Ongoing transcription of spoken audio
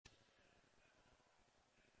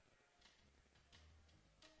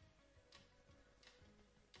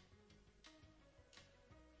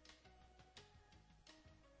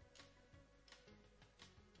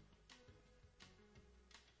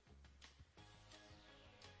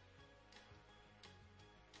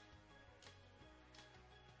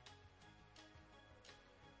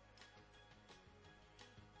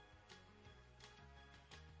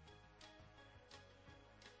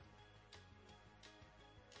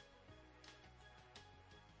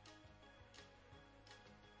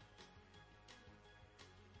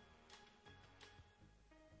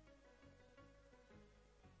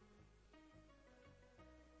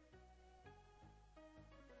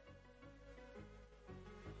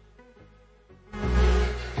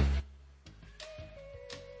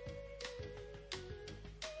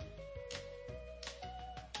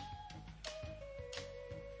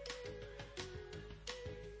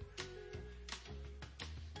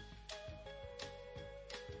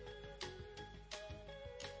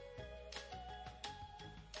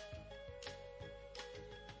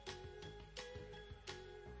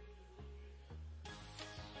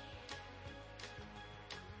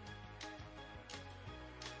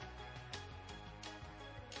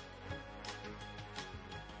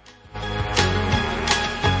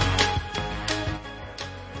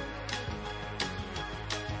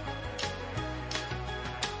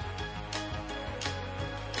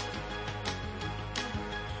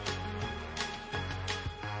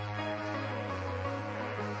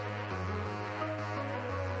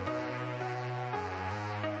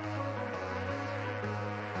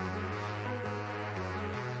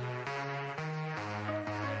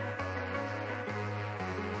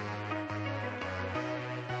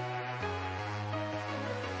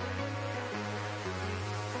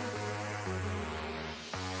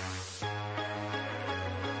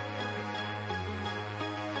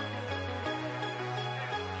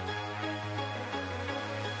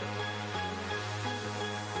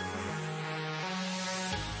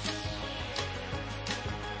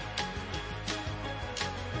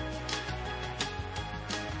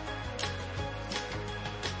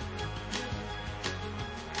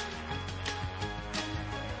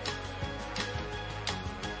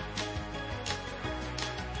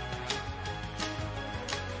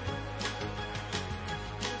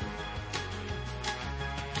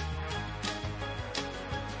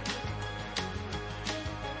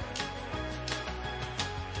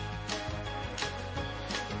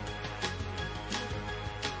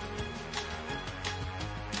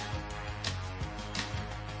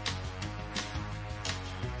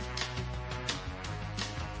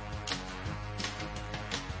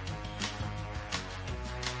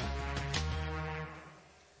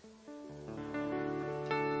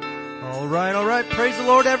All right. Praise the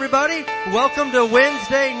Lord, everybody. Welcome to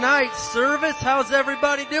Wednesday night service. How's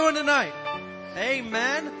everybody doing tonight?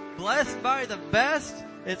 Amen. Blessed by the best.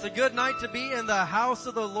 It's a good night to be in the house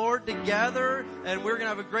of the Lord together, and we're going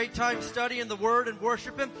to have a great time studying the Word and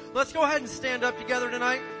worship Him. Let's go ahead and stand up together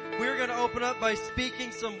tonight. We're going to open up by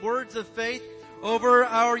speaking some words of faith over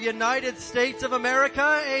our United States of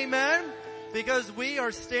America. Amen. Because we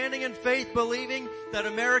are standing in faith believing that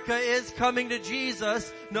America is coming to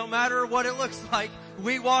Jesus no matter what it looks like.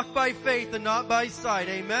 We walk by faith and not by sight.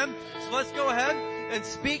 Amen. So let's go ahead and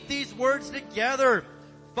speak these words together.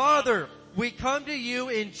 Father, we come to you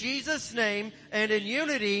in Jesus' name, and in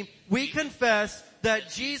unity we confess that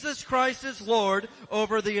Jesus Christ is Lord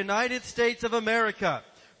over the United States of America.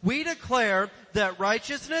 We declare that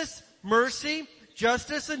righteousness, mercy,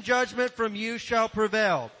 justice, and judgment from you shall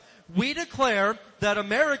prevail. We declare that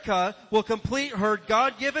America will complete her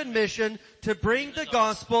God-given mission to bring the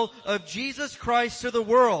gospel of Jesus Christ to the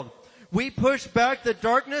world. We push back the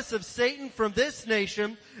darkness of Satan from this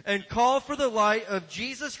nation and call for the light of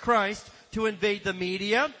Jesus Christ to invade the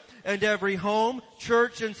media and every home,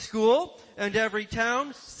 church, and school, and every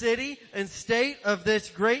town, city, and state of this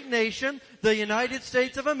great nation, the United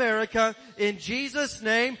States of America. In Jesus'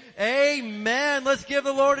 name, amen. Let's give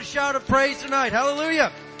the Lord a shout of praise tonight.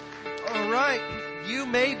 Hallelujah. All right, you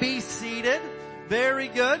may be seated. Very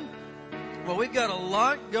good. Well, we've got a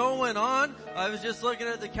lot going on. I was just looking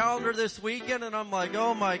at the calendar this weekend, and I'm like,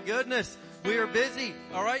 oh my goodness, we are busy.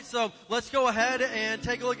 All right, so let's go ahead and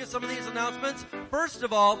take a look at some of these announcements. First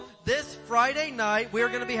of all, this Friday night, we're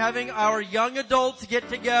going to be having our young adults get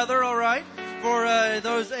together, all right, for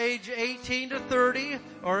those age 18 to 30,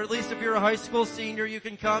 or at least if you're a high school senior, you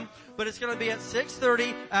can come. But it's going to be at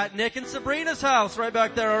 6:30 at Nick and Sabrina's house right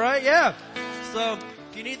back there, all right? Yeah. So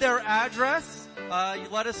if you need their address, you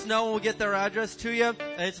let us know and we'll get their address to you.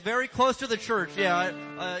 It's very close to the church. Yeah.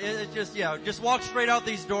 Just walk straight out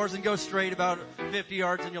these doors and go straight about 50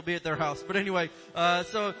 yards and you'll be at their house. But anyway,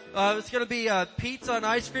 it's going to be pizza and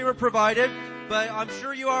ice cream are provided. But I'm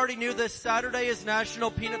sure you already knew this. Saturday is National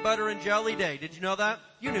Peanut Butter and Jelly Day. Did you know that?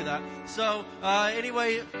 You knew that. So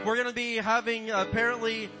anyway, we're going to be having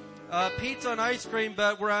apparently pizza and ice cream,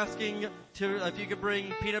 but we're asking if you could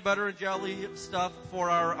bring peanut butter and jelly stuff for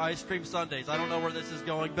our ice cream sundaes. I don't know where this is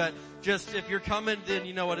going, but just if you're coming, then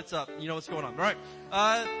you know what it's up. You know what's going on. All right.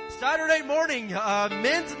 Saturday morning,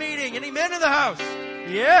 men's meeting. Any men in the house?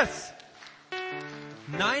 Yes.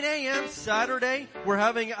 9 a.m. Saturday, we're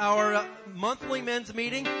having our monthly men's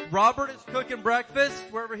meeting. Robert is cooking breakfast,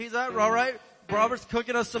 wherever he's at. All right. Robert's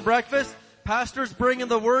cooking us some breakfast. Pastor's bringing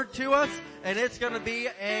the word to us, and it's going to be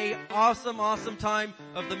a awesome time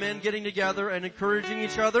of the men getting together and encouraging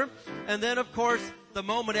each other. And then, of course, the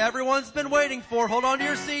moment everyone's been waiting for. Hold on to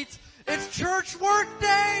your seats. It's church work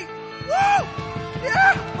day. Woo!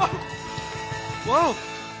 Yeah! Whoa!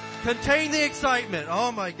 Contain the excitement.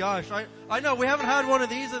 Oh my gosh. I know we haven't had one of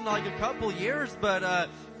these in like a couple years, but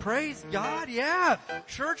praise God. Yeah.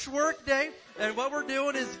 Church work day. And what we're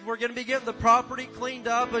doing is we're going to be getting the property cleaned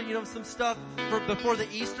up and, some stuff for before the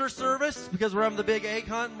Easter service because we're having the big egg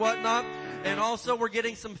hunt and whatnot. And also we're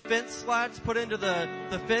getting some fence slats put into the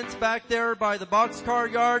fence back there by the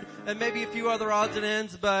boxcar yard and maybe a few other odds and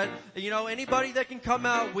ends. But, anybody that can come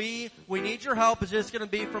out, we need your help. It's just going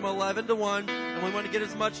to be from 11 to 1 and we want to get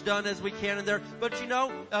as much done as we can in there. But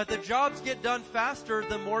the jobs get done faster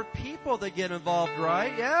the more people that get involved,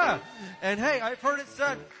 right? Yeah. And hey, I've heard it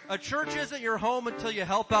said, a church isn't your home until you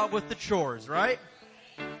help out with the chores, right?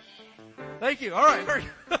 Thank you. All right. Very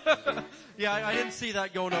yeah, I didn't see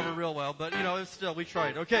that going over real well, but still we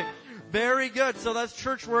tried. Okay. Very good. So that's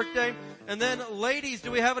church work day. And then ladies,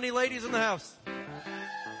 do we have any ladies in the house?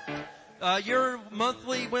 Your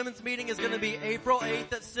monthly women's meeting is going to be April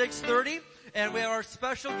 8th at 6:30. And we have our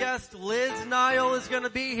special guest, Liz Nile, is going to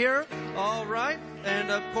be here. All right. And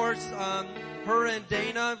of course, her and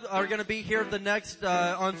Dana are going to be here the next,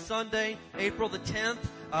 on Sunday, April the 10th.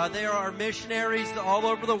 They are our missionaries all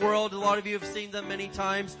over the world. A lot of you have seen them many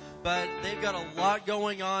times, but they've got a lot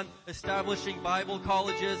going on, establishing Bible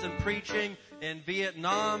colleges and preaching in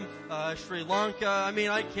Vietnam, Sri Lanka. I mean,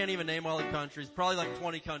 I can't even name all the countries. Probably like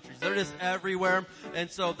 20 countries. They're just everywhere.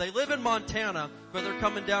 And so they live in Montana, but they're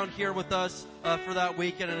coming down here with us for that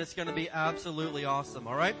weekend, and it's going to be absolutely awesome.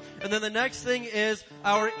 All right. And then the next thing is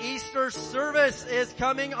our Easter service is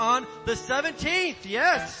coming on the 17th.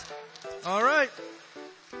 Yes. All right.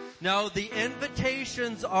 Now, the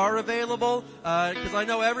invitations are available, because I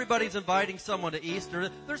know everybody's inviting someone to Easter.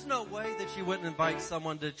 There's no way that you wouldn't invite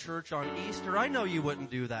someone to church on Easter. I know you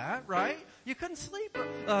wouldn't do that, right? you couldn't sleep,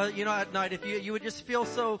 at night, if you would just feel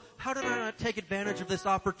so, how did I not take advantage of this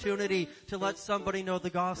opportunity to let somebody know the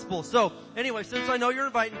gospel? So, anyway, since I know you're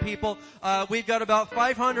inviting people, we've got about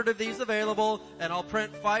 500 of these available, and I'll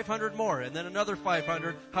print 500 more, and then another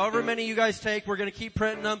 500. However many you guys take, we're going to keep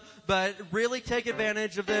printing them, but really take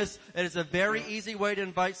advantage of this. It is a very easy way to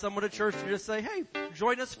invite someone to church to just say, hey,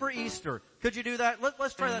 join us for Easter. Could you do that?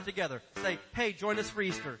 Let's try that together. Say, hey, join us for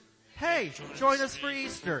Easter. Hey, join us for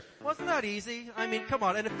Easter. Wasn't that easy? I mean, come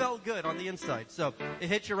on. And it felt good on the inside. So it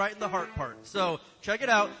hit you right in the heart part. So check it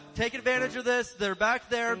out. Take advantage of this. They're back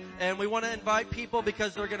there. And we want to invite people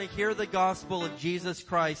because they're going to hear the gospel of Jesus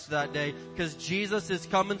Christ that day. Because Jesus is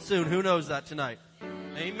coming soon. Who knows that tonight?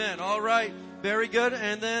 Amen. All right. Very good.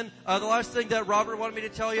 And then the last thing that Robert wanted me to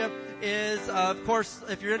tell you is, of course,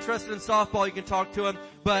 if you're interested in softball, you can talk to him.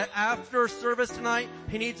 But after service tonight,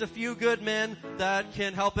 he needs a few good men that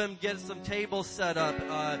can help him get some tables set up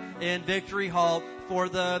in Victory Hall for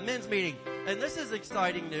the men's meeting. And this is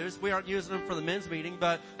exciting news. We aren't using them for the men's meeting,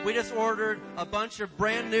 but we just ordered a bunch of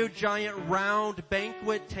brand new giant round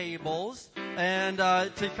banquet tables and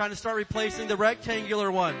to kind of start replacing the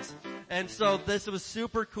rectangular ones. And so this was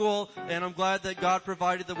super cool, and I'm glad that God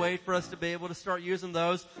provided the way for us to be able to start using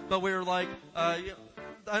those. But we were like,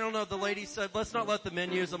 I don't know, the lady said, let's not let the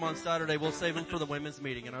men use them on Saturday. We'll save them for the women's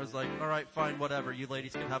meeting. And I was like, all right, fine, whatever. You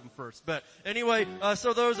ladies can have them first. But anyway,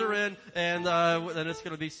 so those are in, and then it's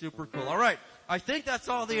going to be super cool. All right. I think that's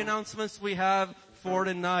all the announcements we have for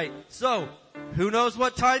tonight. So, who knows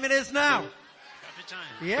what time it is now? Time.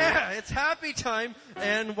 Yeah, it's happy time.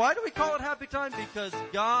 And why do we call it happy time? Because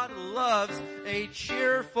God loves a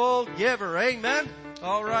cheerful giver. Amen.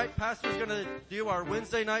 All right, Pastor's going to do our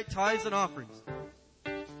Wednesday night tithes and offerings.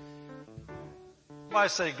 I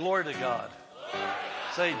say glory to God.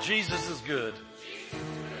 Say Jesus is good.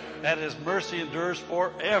 And his mercy endures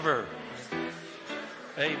forever.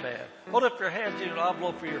 Amen. Hold up your hands in an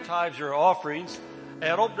envelope for your tithes, your offerings,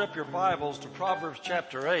 and open up your Bibles to Proverbs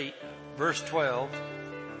chapter 8. Verse 12.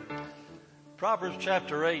 Proverbs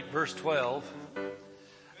chapter 8, verse 12.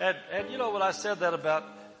 And you know when I said that about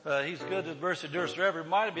he's good, his mercy endures forever, it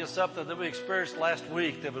reminded me of something that we experienced last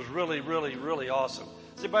week that was really, really, really awesome.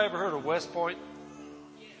 Has anybody ever heard of West Point?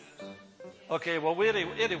 Okay, well,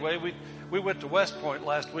 anyway, we went to West Point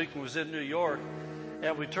last week and was in New York,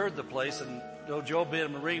 and we toured the place, and Joe being a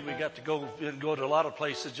Marine, we got to go to a lot of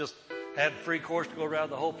places, just had free course to go around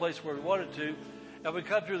the whole place where we wanted to. And we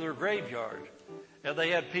come through their graveyard, and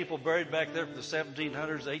they had people buried back there from the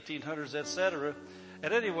 1700s, 1800s, etc.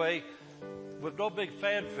 And anyway, with no big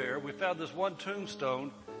fanfare, we found this one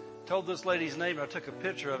tombstone, told this lady's name, I took a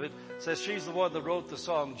picture of it, says she's the one that wrote the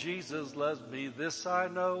song, Jesus Loves Me, This I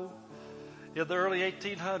Know, in the early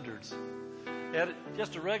 1800s. And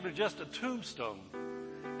just a tombstone.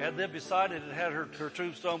 And then beside it had her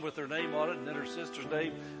tombstone with her name on it, and then her sister's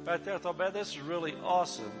name right there. I thought, man, this is really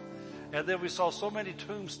awesome. And then we saw so many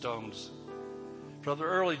tombstones from the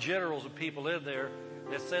early generals and people in there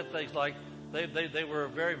that said things like they were a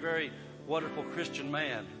very, very wonderful Christian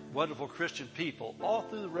man, wonderful Christian people, all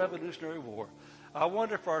through the Revolutionary War. I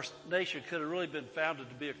wonder if our nation could have really been founded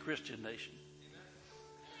to be a Christian nation.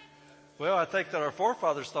 Well, I think that our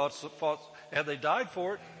forefathers fought, and they died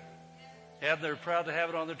for it, and they're proud to have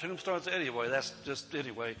it on their tombstones. Anyway,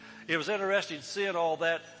 it was interesting seeing all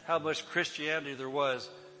that, how much Christianity there was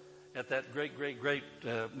at that great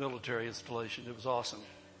military installation. It was awesome.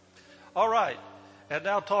 All right. And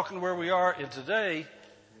now talking where we are in today,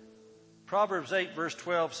 Proverbs 8 verse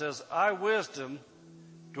 12 says, I, wisdom,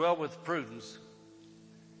 dwell with prudence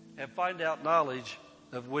and find out knowledge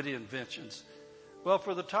of witty inventions. Well,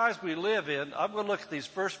 for the times we live in, I'm going to look at these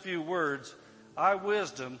first few words. I,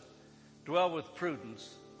 wisdom, dwell with prudence.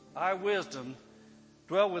 I, wisdom,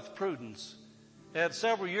 dwell with prudence. And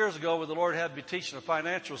several years ago, when the Lord had me teaching a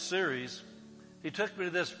financial series, he took me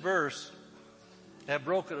to this verse and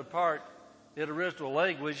broke it apart in original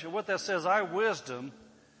language. And what that says, I, wisdom,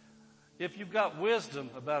 if you've got wisdom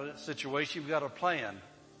about a situation, you've got a plan.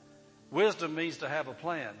 Wisdom means to have a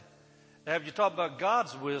plan. Now, if you talk about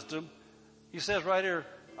God's wisdom, he says right here,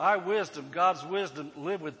 I, wisdom, God's wisdom,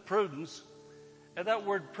 live with prudence. And that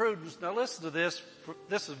word prudence, now listen to this.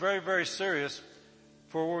 This is very, very serious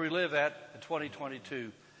for where we live at in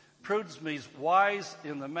 2022. Prudence means wise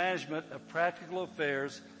in the management of practical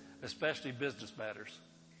affairs, especially business matters.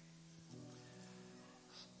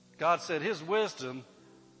 God said his wisdom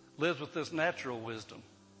lives with this natural wisdom.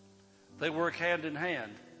 They work hand in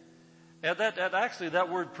hand. And that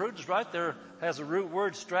word prudence right there has a root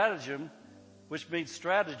word, stratagem, which means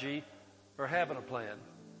strategy or having a plan.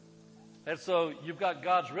 And so you've got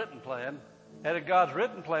God's written plan, And in God's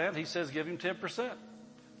written plan, he says give him 10%.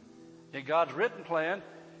 In God's written plan,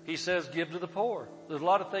 he says give to the poor. There's a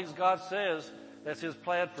lot of things God says that's his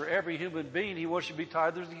plan for every human being. He wants you to be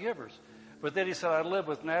tithers and givers. But then he said, I live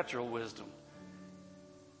with natural wisdom.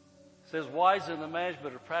 He says, wise in the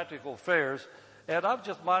management of practical affairs. And I'm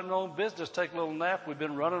just minding my own business, take a little nap. We've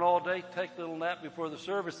been running all day, take a little nap before the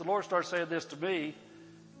service. The Lord started saying this to me,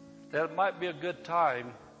 that it might be a good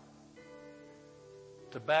time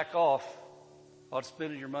to back off on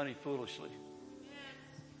spending your money foolishly.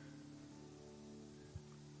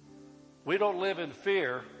 We don't live in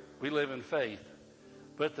fear, we live in faith.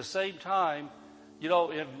 But at the same time, you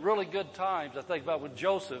know, in really good times, I think about when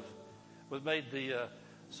Joseph was made the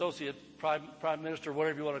associate prime minister,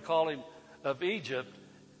 whatever you want to call him, of Egypt,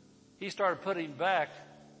 he started putting back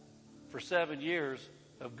for 7 years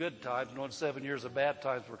of good times, knowing 7 years of bad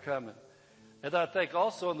times were coming. And I think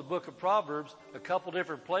also in the book of Proverbs, a couple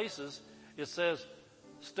different places, it says,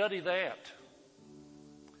 study the ant.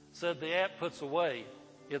 It said the ant puts away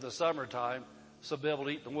in the summertime, so be able to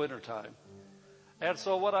eat in the wintertime. And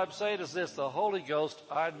so what I'm saying is this, the Holy Ghost,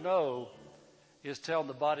 I know, is telling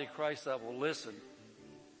the body of Christ that will listen.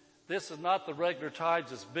 This is not the regular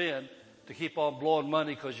times it's been to keep on blowing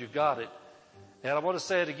money because you got it. And I want to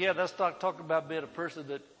say it again, that's not talking about being a person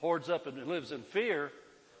that hoards up and lives in fear,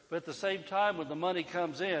 but at the same time when the money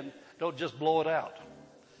comes in, don't just blow it out.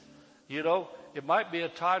 You know, it might be a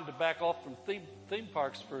time to back off from theme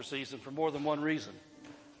parks for a season for more than one reason.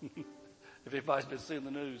 If anybody's been seeing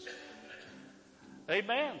the news.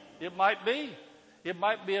 Amen. It might be. It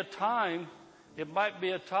might be a time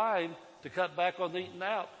to cut back on the eating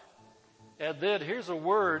out. And then here's a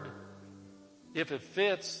word, if it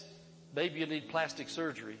fits, maybe you need plastic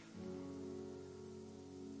surgery.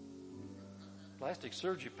 Plastic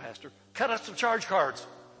surgery, Pastor. Cut us some charge cards.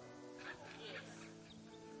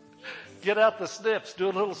 Get out the snips, do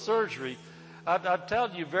a little surgery. I'm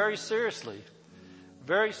telling you very seriously,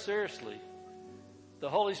 the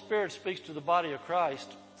Holy Spirit speaks to the body of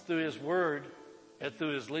Christ through His Word and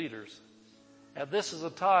through His leaders. And this is a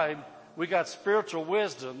time we got spiritual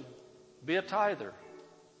wisdom. Be a tither.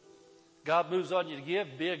 God moves on you to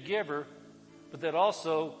give, be a giver. But then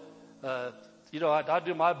also, I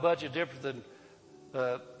do my budget different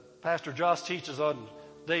than Pastor Josh teaches on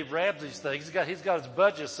Dave Ramsey's thing. He's got his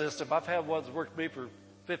budget system. I've had one that's worked for me for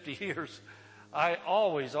 50 years. I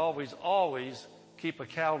always keep a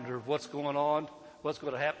calendar of what's going on, what's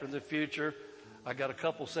going to happen in the future. I got a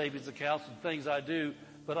couple savings accounts and things I do,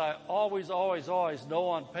 but I always know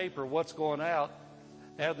on paper what's going out.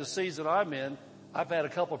 And the season I'm in, I've had a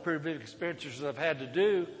couple of pretty big expenditures that I've had to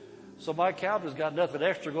do, so my calendar's got nothing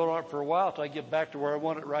extra going on for a while till I get back to where I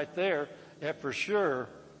want it right there. And for sure,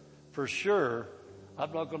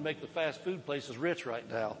 I'm not going to make the fast food places rich right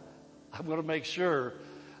now. I'm going to make sure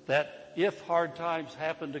that if hard times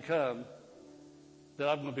happen to come, that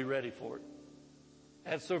I'm going to be ready for it.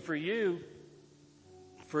 And so for you,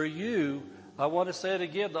 I want to say it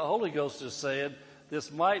again. The Holy Ghost is saying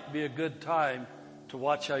this might be a good time to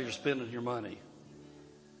watch how you're spending your money.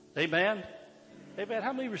 Amen? Amen.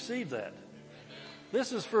 How many received that?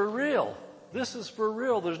 This is for real. This is for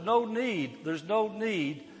real. There's no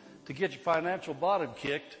need to get your financial bottom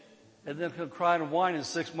kicked and then come crying and whining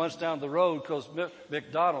 6 months down the road because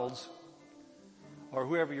McDonald's or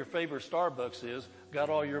whoever your favorite Starbucks is got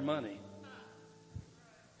all your money.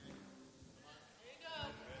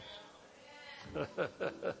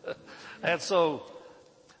 And so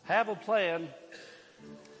have a plan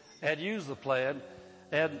and use the plan.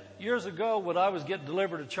 And years ago when I was getting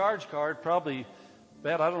delivered a charge card, probably,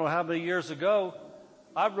 I don't know how many years ago,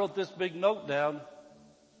 I wrote this big note down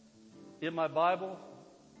in my Bible,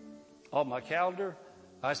 on my calendar.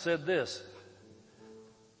 I said this: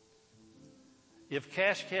 if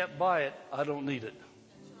cash can't buy it, I don't need it.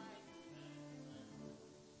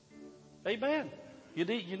 Amen. You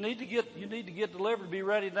need to get delivered. Be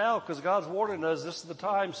ready now because God's warning us. This is the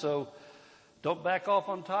time. So don't back off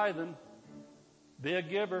on tithing. Be a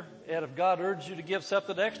giver. And if God urges you to give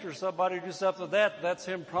something extra, somebody to do something that's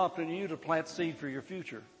Him prompting you to plant seed for your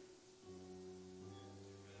future.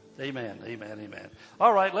 Amen. Amen. Amen.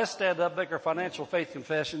 All right, let's stand up, make our financial faith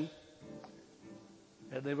confession,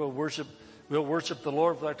 and then we'll worship the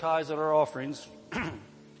Lord with our tithes and our offerings.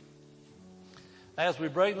 As we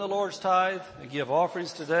bring the Lord's tithe and give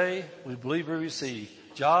offerings today, we believe we receive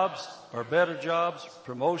jobs or better jobs,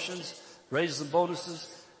 promotions, raises and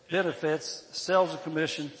bonuses, benefits, sales and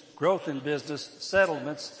commission, growth in business,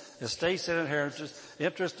 settlements, estates and inheritances,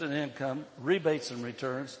 interest and income, rebates and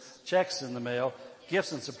returns, checks in the mail,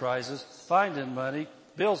 gifts and surprises, finding money,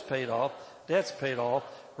 bills paid off, debts paid off,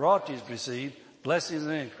 royalties received, blessings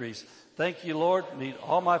and increase. Thank you, Lord. Meet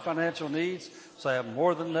all my financial needs so I have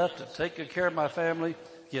more than enough to take good care of my family,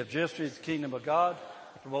 give generously to the kingdom of God,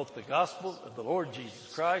 and promote the gospel of the Lord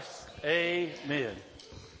Jesus Christ. Amen.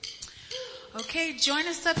 Okay, join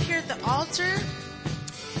us up here at the altar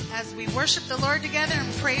as we worship the Lord together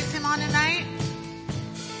and praise Him on tonight.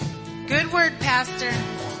 Good word, Pastor.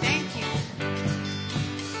 Thank you.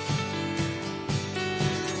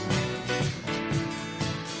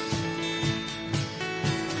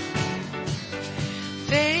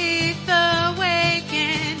 Faith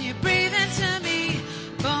awaken, you breathe into me.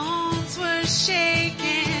 Bones were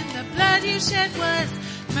shaken, the blood you shed was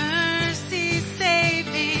mercy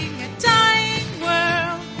saving a dying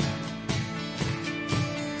world.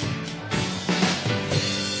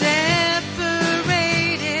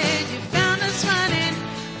 Separated, you found us running,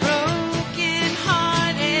 broken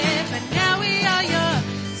hearted, but now we are your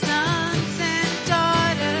sons and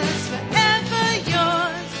daughters, forever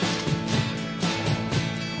yours.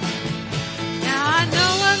 Now I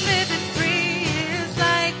know what living free is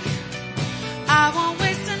like. I won't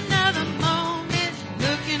waste another moment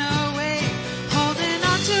looking away, holding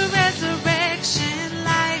on to resurrection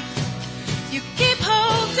life. You keep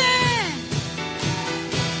holding,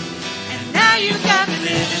 and now you got me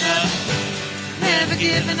living up, never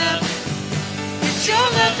giving up. It's your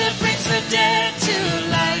love that brings the dead to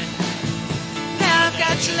life. Now I've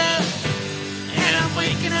got your love, and I'm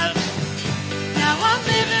waking up. Now I'm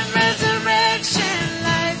living resurrection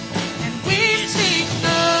life, and we sing, oh,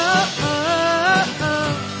 oh,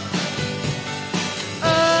 oh,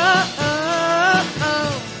 oh, oh,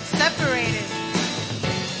 oh. Separated.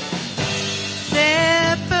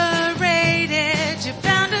 Separated, you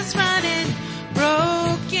found us running,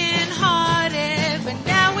 broken hearted, but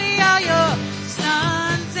now we are your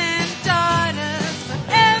sons and daughters,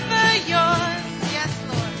 forever yours. Yes,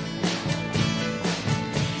 Lord.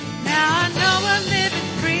 Now I know what living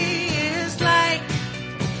free is like.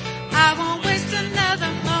 I won't waste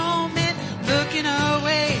another moment looking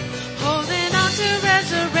away, holding on to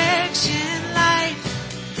resurrection life.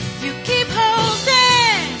 You keep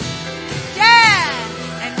holding, yeah,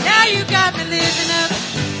 and now you got me living up,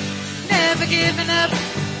 never giving up.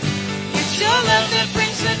 It's your love that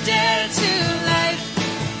brings the dead to life.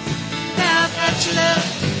 Now I've got your love,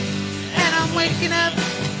 and I'm waking up.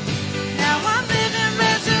 Now I'm living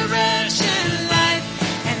resurrection life,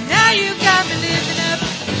 and now you got me living up,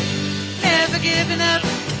 never giving up.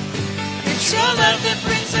 It's your love that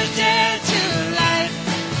brings the dead to life.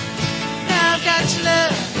 Now I've got your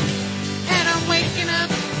love, and I'm waking up.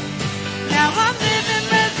 Now I'm living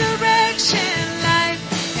resurrection life,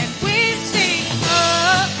 and we sing,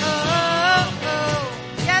 oh, oh, oh,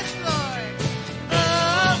 yes, Lord.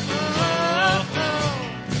 Oh, oh, oh,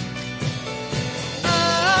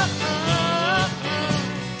 oh, oh, oh.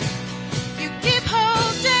 You keep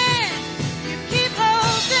holding,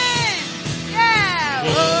 yeah. Oh,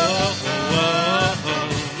 oh, oh.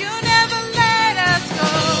 You never let us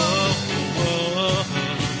go.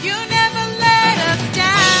 You never let us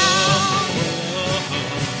down.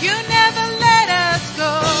 You never let us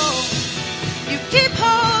go. You keep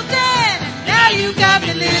holding, and now you got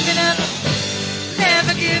me living up,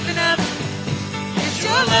 never giving up. It's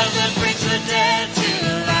your love that brings the dead to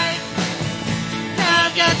life. Now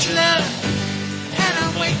I've got your love, and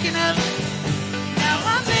I'm waking up. Now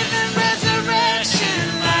I'm living resurrection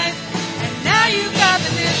life, and now you got me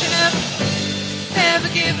living up, never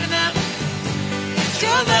giving up. It's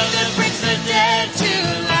your love that brings the dead to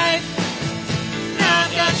life. Now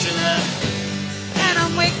I've got your love, and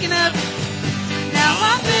I'm waking up. Now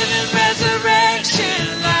I'm living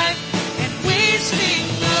resurrection life, and we sing,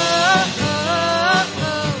 oh, oh,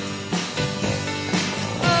 oh,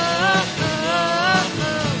 oh, oh,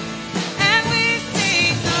 oh. And we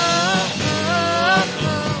sing, oh, oh,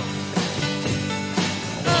 oh,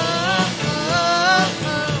 oh, oh,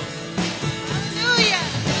 oh. Hallelujah.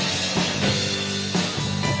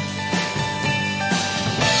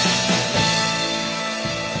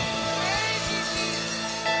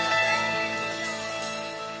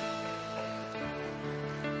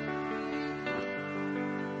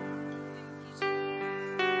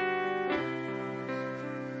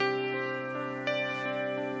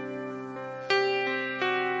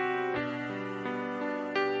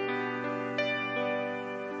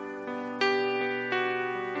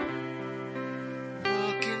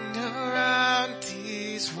 Walking around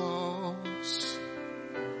these walls,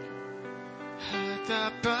 I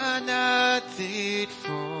thought by now they'd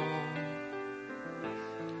fall,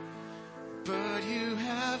 but you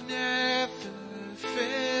have never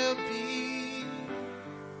failed me.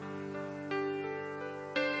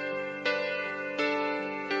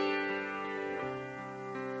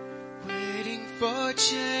 for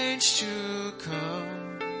change to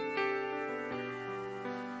come,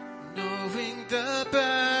 knowing the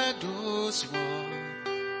battle's won.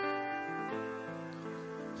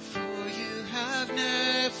 For you have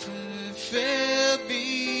never failed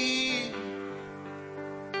me.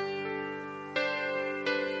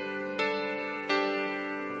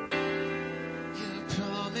 Your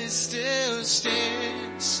promise still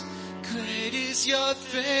stands. Great is your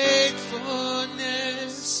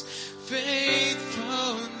faithfulness,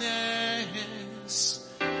 faithfulness.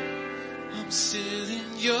 I'm still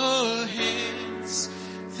in your hands.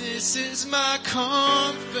 This is my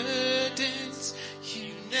confidence.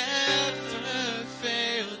 You never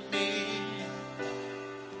failed me.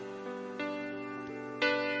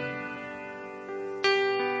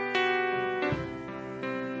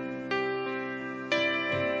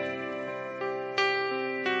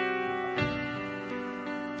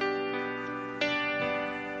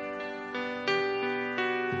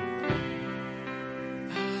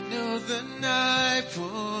 The night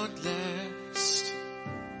won't last.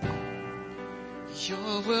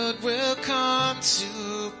 Your word will come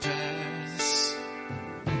to pass.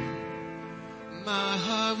 My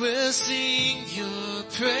heart will sing your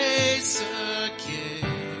praise again.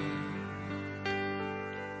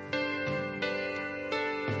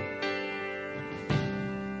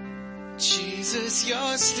 Jesus,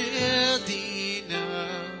 you're still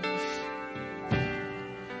enough.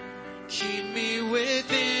 Keep me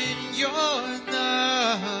within your love.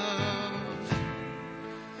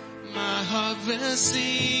 My heart will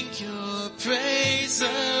sing your praise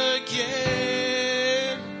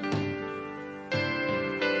again.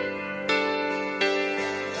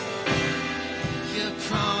 Your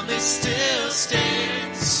promise still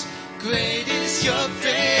stands. Great is your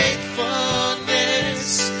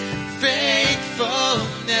faithfulness,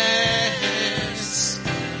 faithfulness.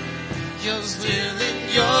 Yours will in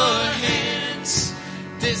your hands.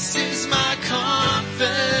 This is my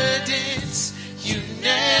confidence. You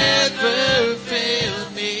never fail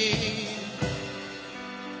me.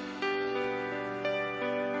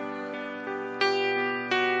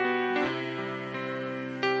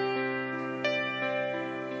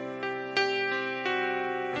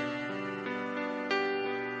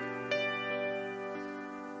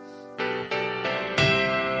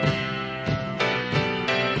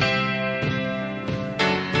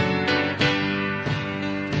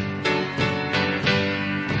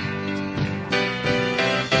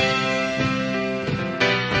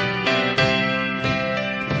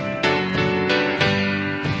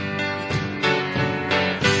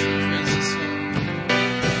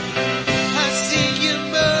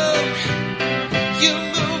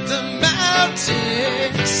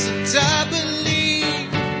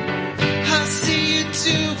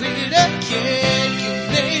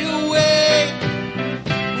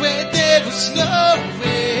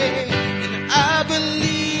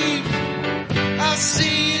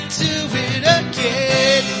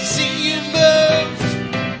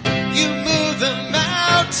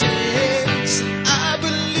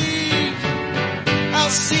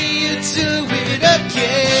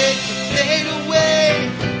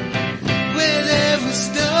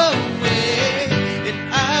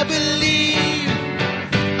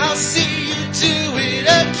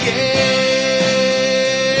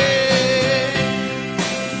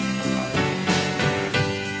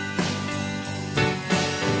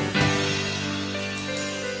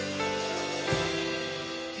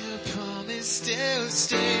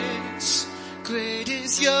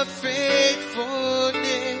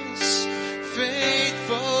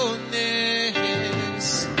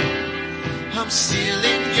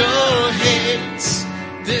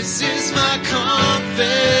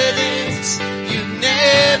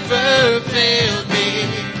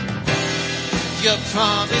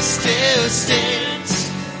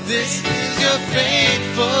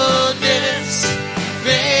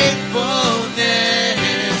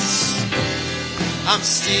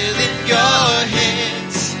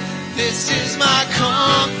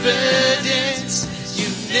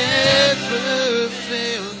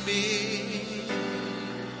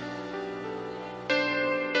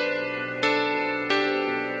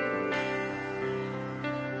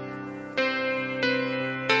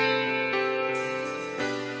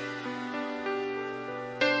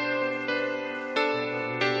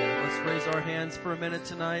 For a minute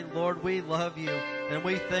tonight. Lord, we love you and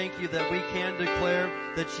we thank you that we can declare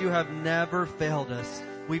that you have never failed us.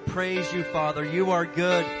 We praise you, Father. You are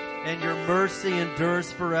good and your mercy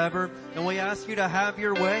endures forever. And we ask you to have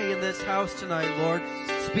your way in this house tonight, Lord.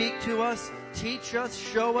 Speak to us, teach us,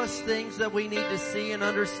 show us things that we need to see and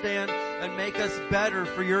understand. and make us better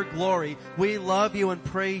for your glory. We love you and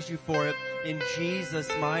praise you for it. In Jesus'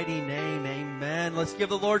 mighty name, amen. Let's give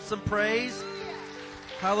the Lord some praise.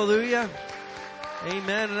 Hallelujah.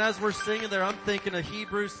 Amen. And as we're singing there, I'm thinking of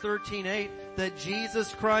Hebrews 13:8, that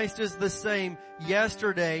Jesus Christ is the same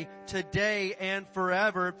yesterday, today, and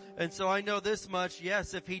forever. And so I know this much.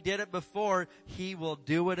 Yes, if He did it before, He will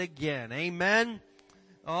do it again. Amen.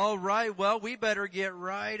 All right. Well, we better get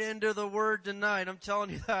right into the Word tonight. I'm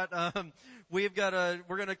telling you that, we're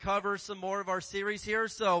going to cover some more of our series here.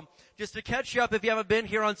 So just to catch you up, if you haven't been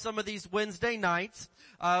here on some of these Wednesday nights,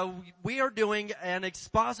 we are doing an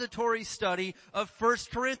expository study of 1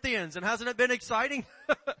 Corinthians. And hasn't it been exciting?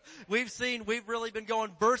 We've really been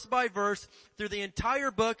going verse by verse through the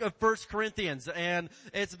entire book of 1 Corinthians. And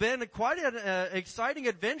it's been quite an exciting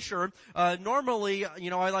adventure. Normally,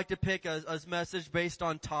 I like to pick a message based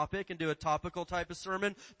on topic and do a topical type of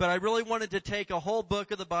sermon. But I really wanted to take a whole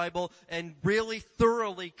book of the Bible and really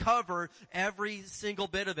thoroughly cover every single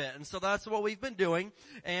bit of it. And so that's what we've been doing.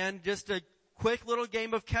 And just a quick little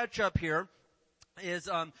game of catch up here is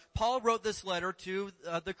Paul wrote this letter to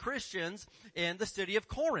the Christians in the city of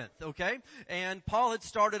Corinth, okay? And Paul had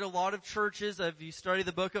started a lot of churches. If you study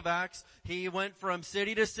the book of Acts, he went from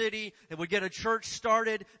city to city and would get a church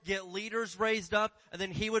started, get leaders raised up, and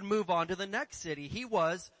then he would move on to the next city. He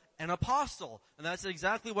was an apostle. And that's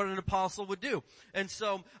exactly what an apostle would do. And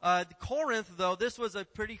so, Corinth, though, this was a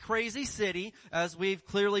pretty crazy city, as we've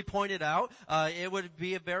clearly pointed out. It would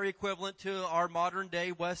be a very equivalent to our modern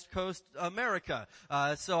day West Coast America.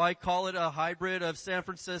 So I call it a hybrid of San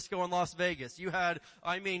Francisco and Las Vegas. You had,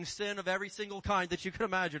 sin of every single kind that you could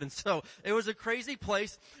imagine. And so it was a crazy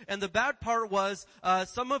place. And the bad part was,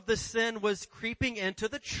 some of the sin was creeping into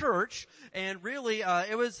the church. And really,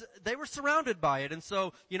 they were surrounded by it. And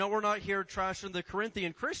so, we're not here trashing the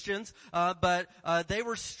Corinthian Christians, but they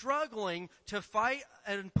were struggling to fight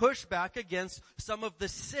and push back against some of the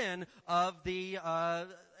sin of the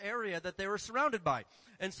area that they were surrounded by.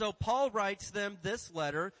 And so Paul writes them this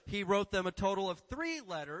letter. He wrote them a total of 3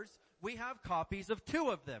 letters. We have copies of 2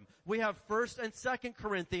 of them. We have 1st and 2nd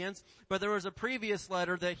Corinthians, but there was a previous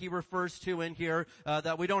letter that he refers to in here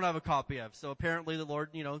that we don't have a copy of. So apparently the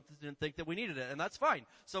Lord, didn't think that we needed it, and that's fine.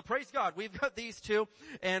 So praise God. We've got these 2,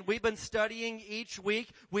 and we've been studying each week.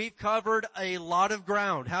 We've covered a lot of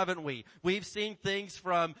ground, haven't we? We've seen things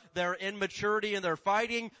from their immaturity and their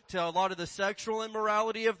fighting to a lot of the sexual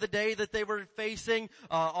immorality of the day that they were facing,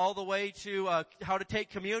 all the way to how to take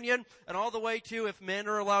communion, and all the way to if men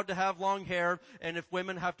are allowed to have long hair and if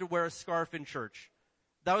women have to wear a scarf in church.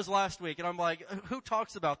 That was last week, and I'm like, who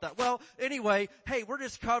talks about that? Well, anyway, hey, we're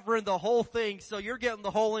just covering the whole thing, so you're getting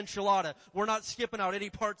the whole enchilada. We're not skipping out any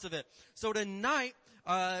parts of it. So tonight,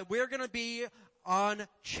 we're going to be on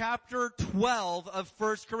chapter 12 of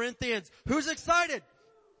 1 Corinthians. Who's excited?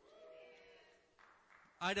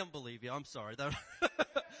 I don't believe you. I'm sorry.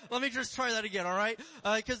 Let me just try that again, all right?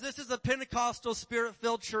 Because this is a Pentecostal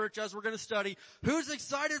Spirit-filled church, as we're going to study. Who's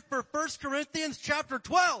excited for 1 Corinthians chapter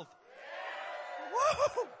 12?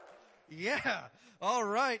 Yeah. Woo! Yeah. All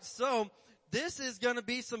right. So this is going to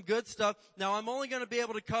be some good stuff. Now, I'm only going to be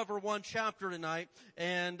able to cover 1 chapter tonight,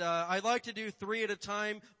 and I like to do 3 at a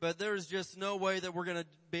time, but there's just no way that we're going to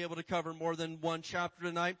be able to cover more than 1 chapter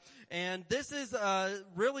tonight. And this is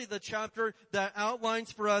really the chapter that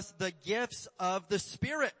outlines for us the gifts of the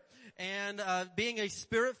Spirit. And being a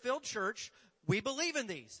Spirit-filled church, we believe in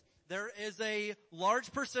these. There is a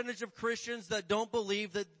large percentage of Christians that don't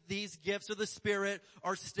believe that these gifts of the Spirit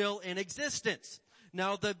are still in existence.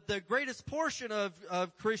 Now, the greatest portion of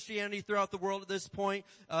Christianity throughout the world at this point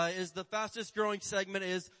is the fastest growing segment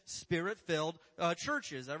is Spirit-filled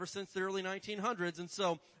churches ever since the early 1900s. And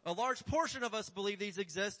so a large portion of us believe these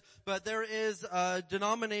exist, but there is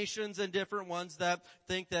denominations and different ones that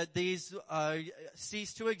think that these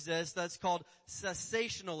cease to exist. That's called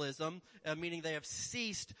cessationalism, meaning they have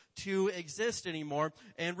ceased to exist anymore.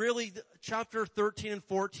 And really, chapter 13 and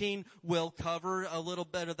 14 will cover a little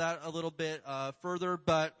bit of that a little bit further,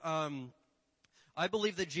 but I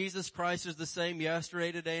believe that Jesus Christ is the same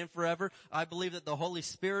yesterday, today, and forever. I believe that the Holy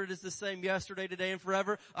Spirit is the same yesterday, today, and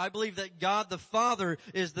forever. I believe that God the Father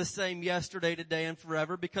is the same yesterday, today, and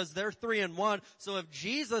forever, because they're 3 in 1. So if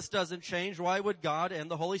Jesus doesn't change, why would God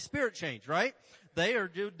and the Holy Spirit change, right? They are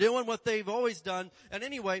doing what they've always done. And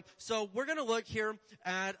anyway, so we're going to look here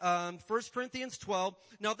at 1 Corinthians 12.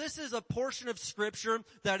 Now, this is a portion of Scripture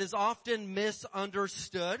that is often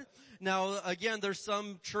misunderstood. Now, again, there's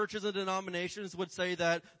some churches and denominations would say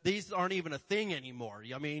that these aren't even a thing anymore.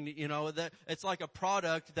 I mean, that it's like a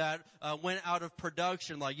product that went out of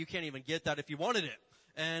production. Like, you can't even get that if you wanted it.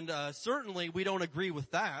 And certainly we don't agree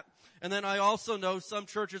with that. And then I also know some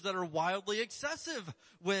churches that are wildly excessive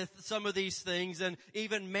with some of these things and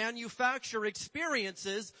even manufacture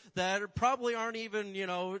experiences that probably aren't even,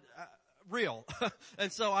 real. And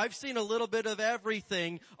so I've seen a little bit of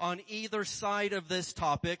everything on either side of this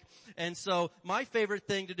topic. And so my favorite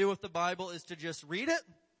thing to do with the Bible is to just read it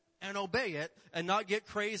and obey it and not get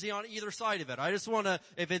crazy on either side of it. I just want to,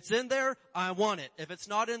 if it's in there, I want it. If it's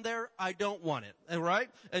not in there, I don't want it. All right?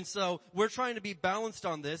 And so we're trying to be balanced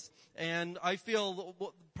on this. And I feel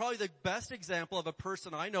probably the best example of a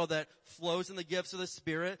person I know that flows in the gifts of the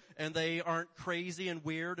Spirit and they aren't crazy and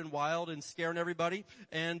weird and wild and scaring everybody.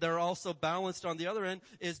 And they're also balanced on the other end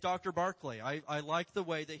is Dr. Barclay. I like the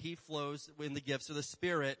way that he flows in the gifts of the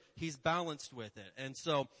Spirit. He's balanced with it. And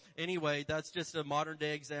so anyway, that's just a modern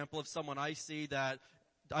day example of someone I see that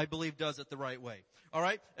I believe does it the right way. All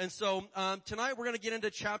right. And so, tonight we're going to get into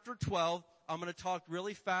chapter 12. I'm going to talk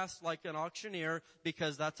really fast like an auctioneer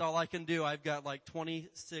because that's all I can do. I've got like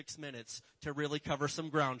 26 minutes to really cover some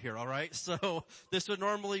ground here, all right? So this would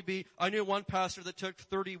normally be, I knew one pastor that took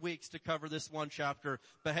 30 weeks to cover this one chapter,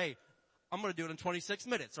 but hey, I'm going to do it in 26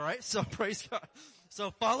 minutes, all right? So praise God.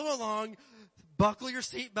 So follow along. Buckle your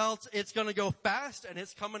seatbelts. It's going to go fast and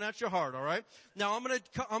it's coming at your heart. All right. Now I'm going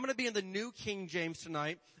to be in the New King James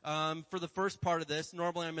tonight, for the first part of this.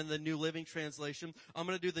 Normally I'm in the New Living Translation. I'm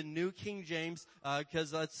going to do the New King James,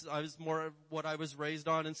 cause I was more of what I was raised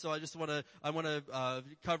on. And so I want to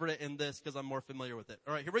cover it in this cause I'm more familiar with it.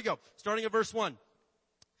 All right. Here we go. Starting at verse 1.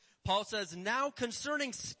 Paul says, now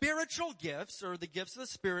concerning spiritual gifts or the gifts of the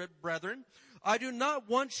Spirit, brethren, I do not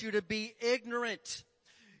want you to be ignorant.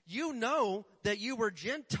 You know that you were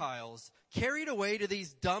Gentiles, carried away to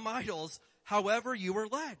these dumb idols, however you were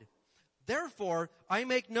led. Therefore, I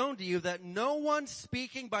make known to you that no one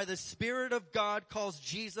speaking by the Spirit of God calls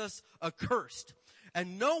Jesus accursed.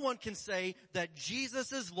 And no one can say that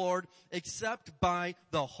Jesus is Lord except by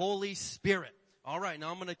the Holy Spirit. All right, now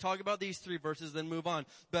I'm going to talk about these 3 verses, then move on.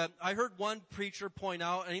 But I heard one preacher point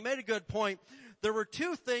out, and he made a good point. There were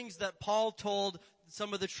 2 things that Paul told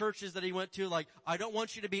some of the churches that he went to, like, I don't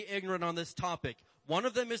want you to be ignorant on this topic. One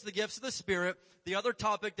of them is the gifts of the Spirit. The other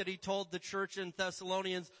topic that he told the church in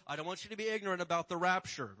Thessalonians, I don't want you to be ignorant about the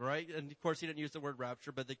rapture, right? And of course he didn't use the word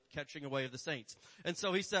rapture, but the catching away of the saints. And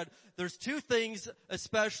so he said, there's 2 things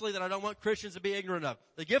especially that I don't want Christians to be ignorant of.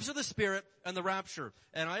 The gifts of the Spirit and the rapture.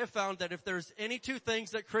 And I have found that if there's any 2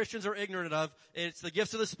 things that Christians are ignorant of, it's the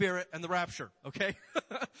gifts of the Spirit and the rapture, okay?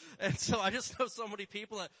 And so I just know so many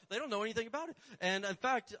people that they don't know anything about it. And in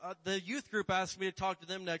fact, the youth group asked me to talk to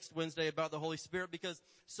them next Wednesday about the Holy Spirit because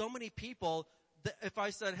so many people, if I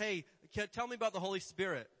said, hey, tell me about the Holy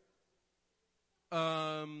Spirit.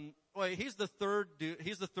 Wait, he's the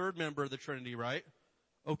third member of the Trinity, right?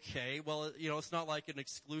 Okay, well, it's not like an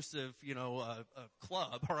exclusive,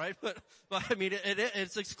 club, all right? But I mean,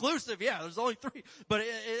 it's exclusive, yeah, there's only 3. But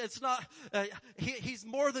it's not, he's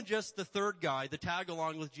more than just the third guy, the tag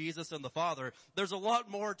along with Jesus and the Father. There's a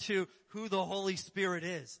lot more to who the Holy Spirit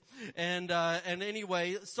is. And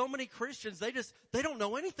anyway, so many Christians, they don't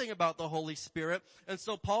know anything about the Holy Spirit. And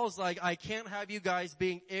so Paul's like, I can't have you guys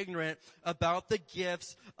being ignorant about the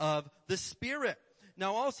gifts of the Spirit.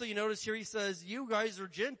 Now also you notice here he says, you guys are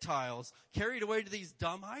Gentiles, carried away to these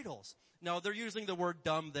dumb idols. Now they're using the word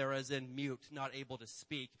dumb there as in mute, not able to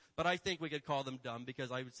speak. But I think we could call them dumb because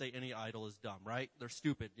I would say any idol is dumb, right? They're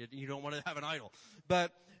stupid. You don't want to have an idol.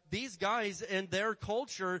 But these guys in their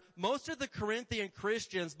culture, most of the Corinthian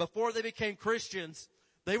Christians, before they became Christians,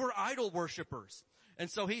 they were idol worshipers. And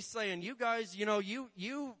so he's saying, you guys, you know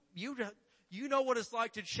what it's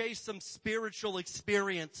like to chase some spiritual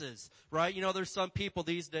experiences, right? There's some people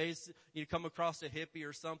these days, you come across a hippie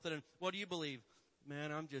or something, and what do you believe?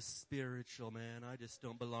 Man, I'm just spiritual, man. I just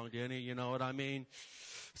don't belong to any, you know what I mean?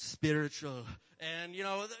 Spiritual. And,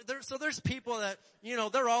 there's people that,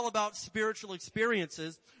 they're all about spiritual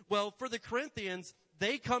experiences. Well, for the Corinthians,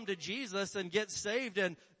 they come to Jesus and get saved,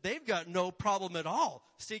 and they've got no problem at all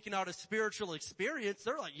seeking out a spiritual experience.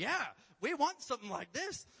 They're like, yeah, we want something like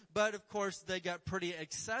this. But of course, they got pretty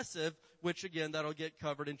excessive, which again, that'll get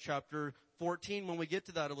covered in chapter 14 when we get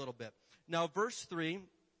to that a little bit. Now, verse 3,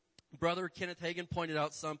 Brother Kenneth Hagin pointed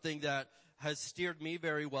out something that has steered me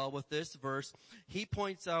very well with this verse. He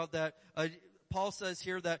points out that Paul says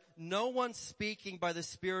here that no one speaking by the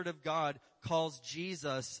Spirit of God calls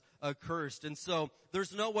Jesus accursed. And so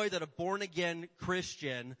there's no way that a born-again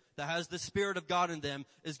Christian that has the Spirit of God in them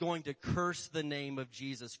is going to curse the name of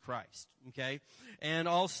Jesus Christ. Okay? And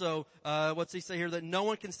also, what's he say here? That no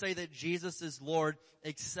one can say that Jesus is Lord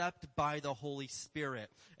except by the Holy Spirit.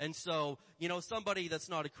 And so, somebody that's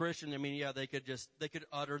not a Christian, I mean, yeah, they could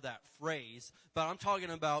utter that phrase. But I'm talking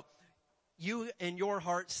about you in your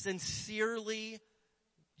heart sincerely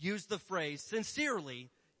use the phrase, sincerely,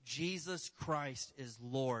 Jesus Christ is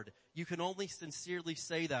Lord. You can only sincerely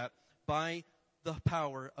say that by the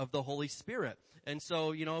power of the Holy Spirit. And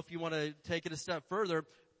so, if you want to take it a step further,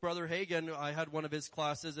 Brother Hagin, I had one of his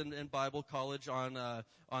classes in Bible college on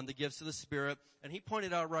the gifts of the Spirit, and he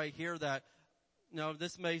pointed out right here that,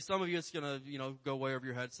 some of you, it's gonna, go way over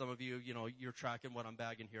your head. Some of you, you're tracking what I'm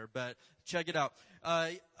bagging here, but check it out.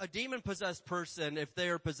 A demon-possessed person, if they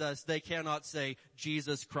are possessed, they cannot say,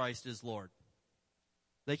 Jesus Christ is Lord.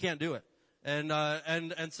 They can't do it.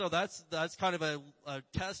 And so that's kind of a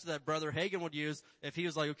test that Brother Hagin would use if he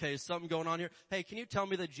was like, okay, is something going on here? Hey, can you tell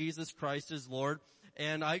me that Jesus Christ is Lord?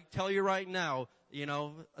 And I tell you right now,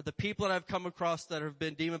 the people that I've come across that have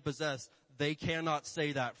been demon-possessed, they cannot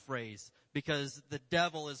say that phrase because the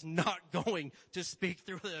devil is not going to speak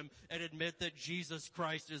through them and admit that Jesus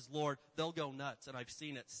Christ is Lord. They'll go nuts, and I've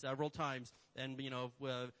seen it several times. And,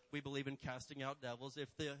 we believe in casting out devils if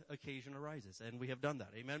the occasion arises, and we have done that.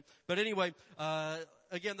 Amen. But anyway,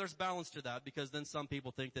 again, there's balance to that because then some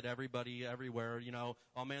people think that everybody everywhere,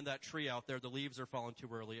 oh man, that tree out there, the leaves are falling too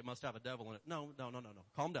early. It must have a devil in it. No.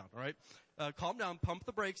 Calm down, all right? Calm down, pump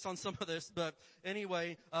the brakes on some of this. But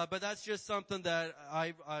anyway, but that's just something that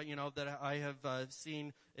I have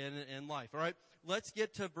seen in life. All right. Let's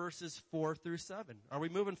get to verses 4 through 7. Are we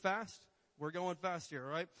moving fast? We're going fast here, all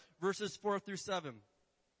right? Verses 4 through 7.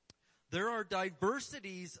 There are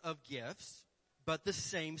diversities of gifts, but the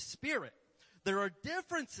same Spirit. There are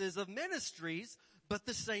differences of ministries, but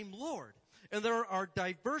the same Lord. And there are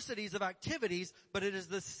diversities of activities, but it is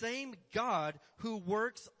the same God who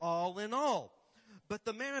works all in all. But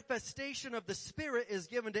the manifestation of the Spirit is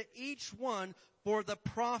given to each one for the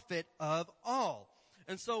profit of all.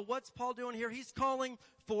 And so what's Paul doing here? He's calling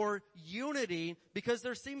for unity because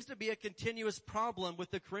there seems to be a continuous problem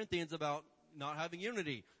with the Corinthians about not having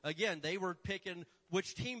unity. Again, they were picking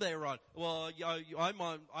which team they were on. Well,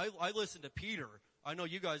 I listen to Peter. I know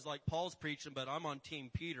you guys like Paul's preaching, but I'm on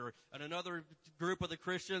Team Peter. And another group of the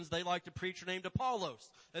Christians, they like to preach named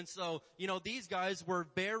Apollos. And so, these guys were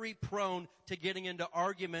very prone to getting into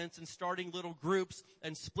arguments and starting little groups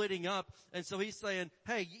and splitting up. And so he's saying,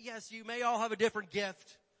 hey, yes, you may all have a different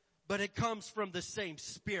gift, but it comes from the same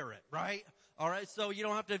Spirit, right? All right, so you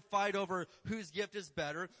don't have to fight over whose gift is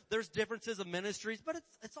better. There's differences of ministries, but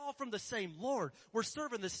it's all from the same Lord. We're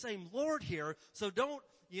serving the same Lord here, so don't,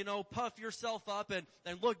 puff yourself up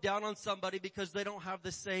and look down on somebody because they don't have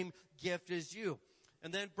the same gift as you.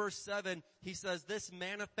 And then verse 7, he says, this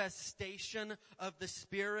manifestation of the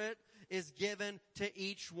Spirit is given to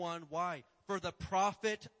each one. Why? For the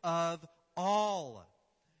profit of all.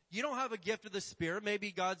 You don't have a gift of the Spirit.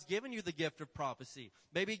 Maybe God's given you the gift of prophecy.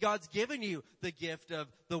 Maybe God's given you the gift of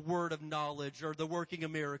the word of knowledge or the working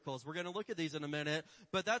of miracles. We're going to look at these in a minute.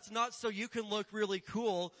 But that's not so you can look really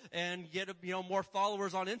cool and get, more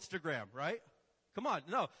followers on Instagram, right? Come on,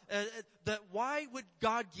 no. Why would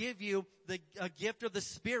God give you a gift of the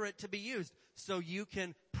Spirit to be used? So you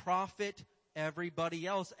can profit everybody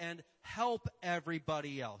else and help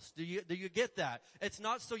everybody else. Do you get that? It's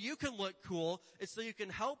not so you can look cool. It's so you can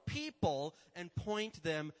help people and point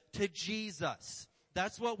them to Jesus.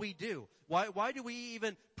 That's what we do. Why do we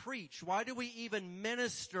even preach? Why do we even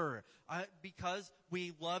minister? Because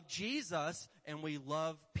we love Jesus and we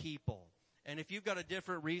love people. And if you've got a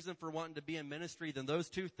different reason for wanting to be in ministry than those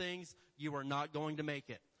two things, you are not going to make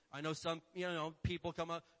it. I know some, people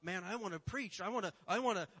come up, man, I want to preach. I want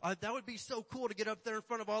to, that would be so cool to get up there in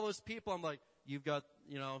front of all those people. I'm like, you've got,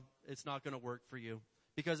 it's not going to work for you.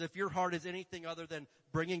 Because if your heart is anything other than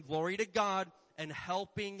bringing glory to God and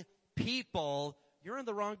helping people, you're in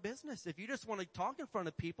the wrong business. If you just want to talk in front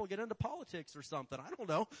of people, get into politics or something. I don't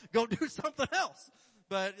know. Go do something else.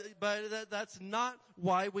 But that's not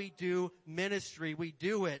why we do ministry. We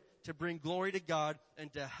do it to bring glory to God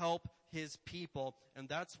and to help His people. And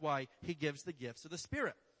that's why He gives the gifts of the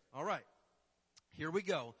Spirit. All right. Here we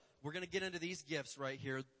go. We're going to get into these gifts right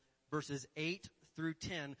here. Verses 8 through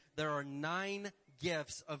 10. There are 9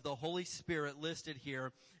 gifts of the Holy Spirit listed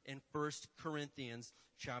here in 1 Corinthians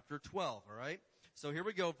chapter 12. All right. So here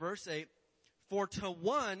we go. Verse 8. For to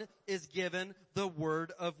one is given the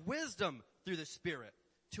word of wisdom through the Spirit.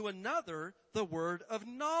 To another, the word of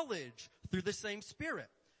knowledge through the same Spirit.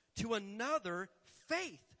 To another,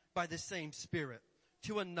 faith by the same Spirit.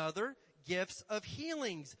 To another, gifts of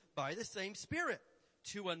healings by the same Spirit.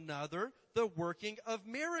 To another, the working of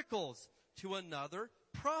miracles. To another,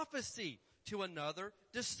 prophecy. To another,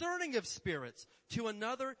 discerning of spirits. To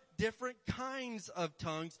another, different kinds of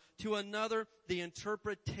tongues. To another, the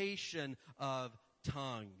interpretation of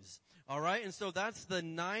tongues. All right, and so that's the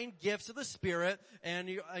 9 gifts of the Spirit. And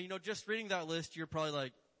just reading that list, you're probably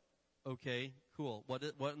like, okay, cool. What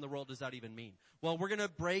in the world does that even mean? Well, we're going to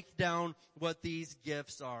break down what these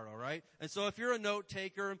gifts are, all right? And so if you're a note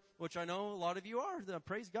taker, which I know a lot of you are,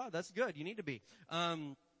 praise God, that's good. You need to be.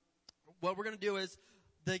 What we're going to do is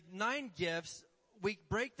the 9 gifts, we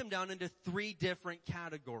break them down into 3 different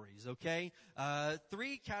categories, okay?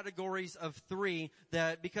 3 categories of 3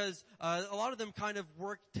 because a lot of them kind of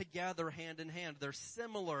work together hand in hand. They're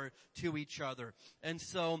similar to each other. And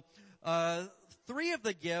so 3 of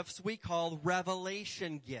the gifts we call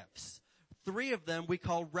revelation gifts. 3 of them we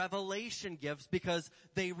call revelation gifts because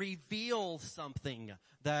they reveal something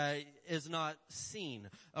that is not seen.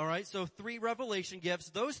 All right, so 3 revelation gifts.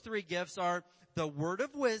 Those 3 gifts are the word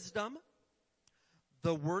of wisdom,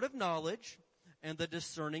 the word of knowledge, and the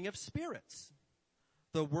discerning of spirits.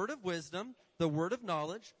 The word of wisdom, the word of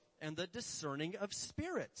knowledge, and the discerning of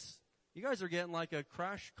spirits. You guys are getting like a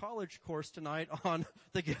crash college course tonight on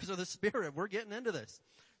the gifts of the Spirit. We're getting into this.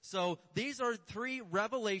 So these are 3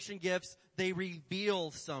 revelation gifts. They reveal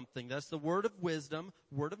something. That's the word of wisdom,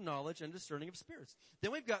 word of knowledge, and discerning of spirits.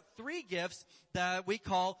 Then we've got 3 gifts that we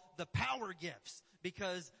call the power gifts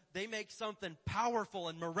because they make something powerful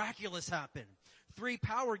and miraculous happen. 3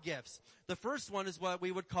 power gifts. The first one is what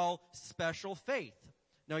we would call special faith.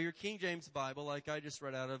 Now your King James Bible, like I just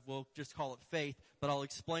read out of, we'll just call it faith, but I'll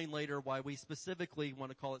explain later why we specifically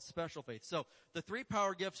want to call it special faith. So the 3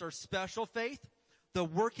 power gifts are special faith, the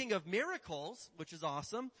working of miracles, which is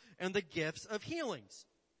awesome, and the gifts of healings.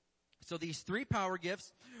 So these 3 power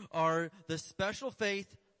gifts are the special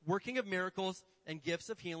faith, working of miracles, and gifts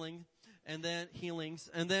of healings. And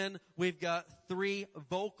then we've got 3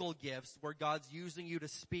 vocal gifts where God's using you to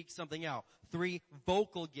speak something out. 3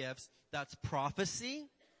 vocal gifts. That's prophecy,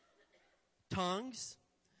 tongues,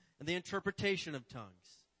 and the interpretation of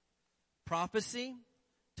tongues. Prophecy,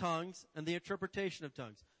 tongues, and the interpretation of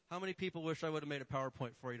tongues. How many people wish I would have made a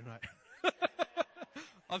PowerPoint for you tonight?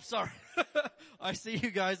 I'm sorry. I see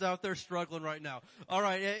you guys out there struggling right now. All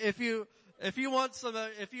right. If you want some,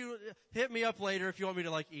 if you hit me up later, if you want me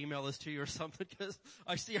to like email this to you or something, because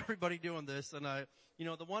I see everybody doing this and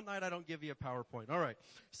the one night I don't give you a PowerPoint. All right.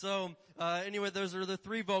 So, anyway, those are the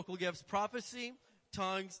 3 vocal gifts: prophecy,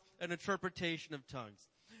 tongues, and interpretation of tongues.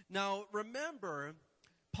 Now, remember,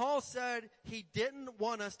 Paul said he didn't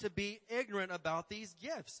want us to be ignorant about these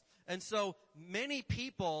gifts. And so many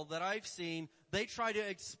people that I've seen, they try to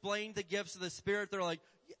explain the gifts of the Spirit. They're like,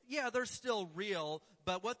 yeah, they're still real.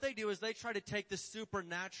 But what they do is they try to take the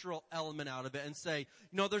supernatural element out of it and say,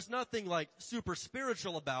 there's nothing like super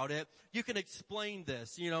spiritual about it. You can explain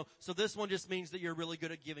this, So this one just means that you're really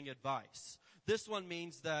good at giving advice. This one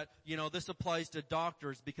means that, this applies to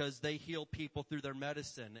doctors because they heal people through their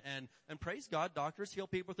medicine. And praise God, doctors heal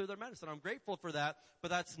people through their medicine. I'm grateful for that,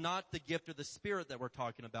 but that's not the gift of the Spirit that we're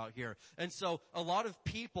talking about here. And so a lot of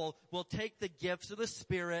people will take the gifts of the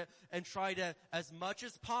Spirit and try to, as much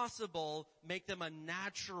as possible, make them a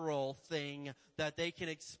natural thing that they can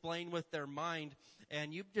explain with their mind.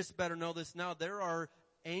 And you just better know this now. There are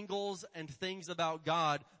angles and things about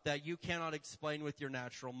God that you cannot explain with your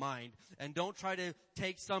natural mind. And don't try to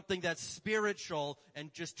take something that's spiritual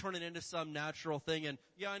and just turn it into some natural thing. And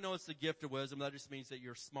yeah, I know it's the gift of wisdom. That just means that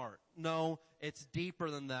you're smart. No, it's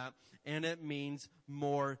deeper than that. And it means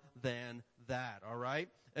more than that. All right.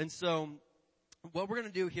 And so what we're going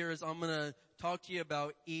to do here is I'm going to talk to you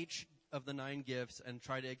about each of the 9 gifts and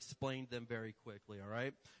try to explain them very quickly, all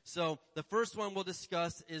right? So the first one we'll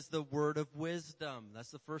discuss is the word of wisdom.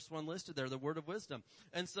 That's the first one listed there, the word of wisdom.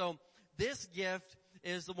 And so this gift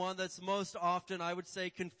is the one that's most often, I would say,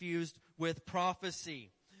 confused with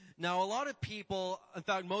prophecy. Now, a lot of people, in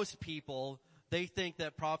fact, most people, they think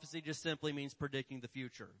that prophecy just simply means predicting the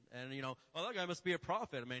future. And, that guy must be a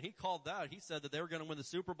prophet. I mean, he called that. He said that they were going to win the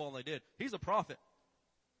Super Bowl, and they did. He's a prophet.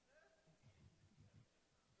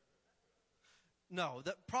 No,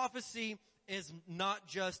 that prophecy is not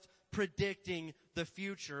just predicting the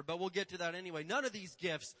future, but we'll get to that anyway. None of these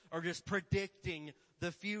gifts are just predicting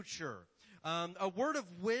the future. A word of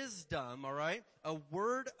wisdom, all right? A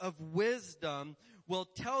word of wisdom will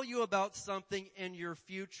tell you about something in your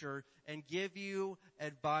future and give you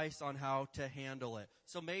advice on how to handle it.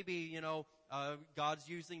 So maybe, God's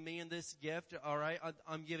using me in this gift. All right.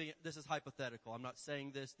 I'm giving it, this is hypothetical. I'm not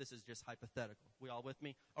saying this. This is just hypothetical. We all with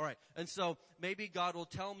me? All right. And so maybe God will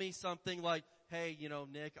tell me something like, hey,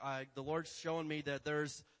 Nick, the Lord's showing me that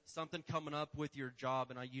there's something coming up with your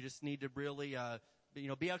job and you just need to really,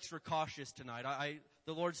 be extra cautious tonight.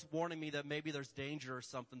 The Lord's warning me that maybe there's danger or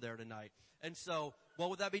something there tonight. And so, what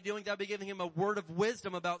would that be doing? That would be giving him a word of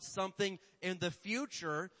wisdom about something in the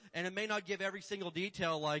future. And it may not give every single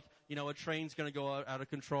detail like, a train's gonna go out of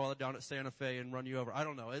control down at Santa Fe and run you over. I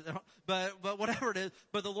don't know. But whatever it is,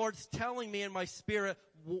 but the Lord's telling me in my spirit,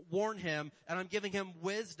 warn him, and I'm giving him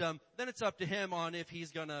wisdom. Then it's up to him on if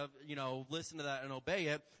he's gonna, listen to that and obey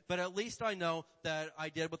it. But at least I know that I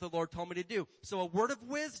did what the Lord told me to do. So a word of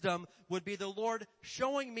wisdom would be the Lord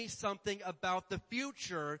showing me something about the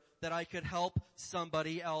future that I could help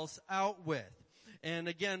somebody else out with. And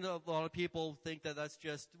again, a lot of people think that that's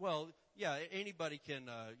just, anybody can,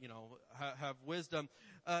 have wisdom.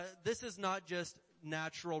 This is not just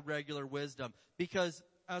natural, regular wisdom, because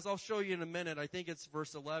as I'll show you in a minute, I think it's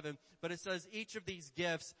verse 11, but it says each of these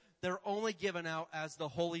gifts, they're only given out as the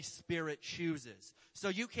Holy Spirit chooses. So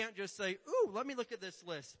you can't just say, ooh, let me look at this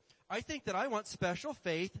list. I think that I want special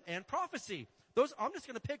faith and prophecy. I'm just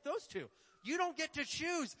going to pick those two. You don't get to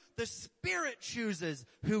choose. The Spirit chooses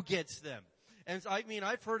who gets them. And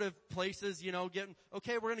I've heard of places, we're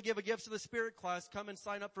going to give a gift to the Spirit class. Come and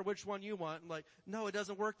sign up for which one you want. And no, it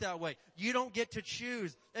doesn't work that way. You don't get to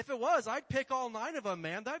choose. If it was, I'd pick all 9 of them,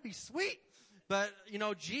 man. That'd be sweet. But,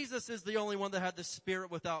 Jesus is the only one that had the Spirit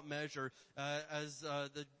without measure, as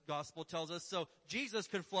the gospel tells us. So Jesus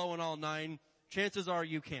could flow in all 9. Chances are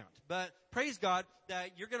you can't. But praise God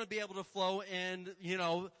that you're going to be able to flow in,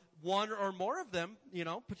 one or more of them,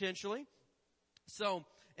 potentially. So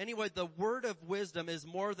anyway, the word of wisdom is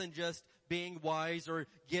more than just being wise or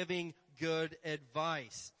giving good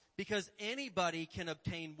advice. Because anybody can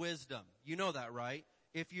obtain wisdom. You know that, right?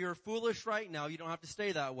 If you're foolish right now, you don't have to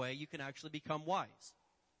stay that way. You can actually become wise.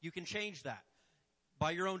 You can change that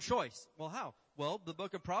by your own choice. Well, how? Well, the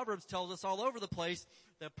book of Proverbs tells us all over the place,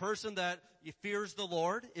 the person that fears the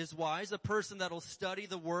Lord is wise. A person that will study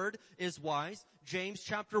the word is wise. James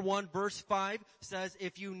chapter 1 verse 5 says,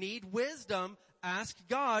 if you need wisdom, ask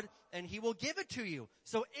God and he will give it to you.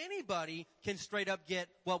 So anybody can straight up get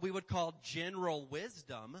what we would call general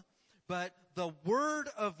wisdom. But the word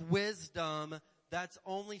of wisdom, that's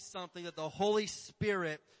only something that the Holy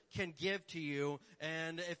Spirit can give to you.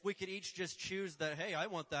 And if we could each just choose that, hey, I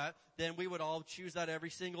want that, then we would all choose that every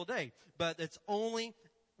single day. But it's only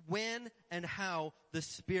when and how the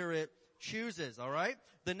Spirit chooses, all right?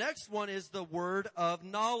 The next one is the word of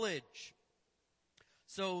knowledge.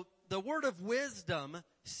 So the word of wisdom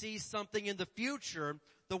sees something in the future.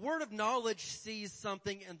 The word of knowledge sees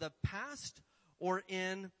something in the past or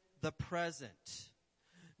in the present.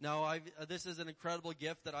 Now, this is an incredible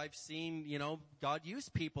gift that I've seen, God use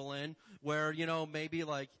people in where, maybe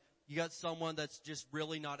you got someone that's just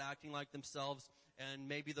really not acting like themselves, and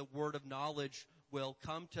maybe the word of knowledge will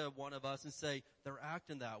come to one of us and say, they're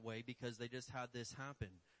acting that way because they just had this happen.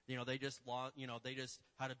 They just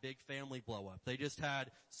had a big family blow up. They just had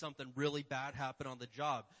something really bad happen on the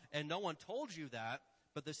job. And no one told you that,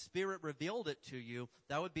 but the Spirit revealed it to you.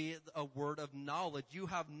 That would be a word of knowledge. You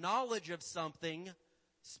have knowledge of something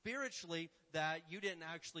spiritually that you didn't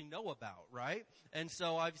actually know about, right? And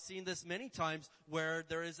so I've seen this many times where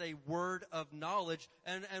there is a word of knowledge.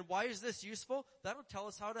 And why is this useful? That'll tell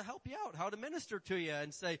us how to help you out, how to minister to you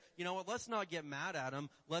and say, you know what, let's not get mad at them.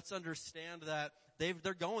 Let's understand that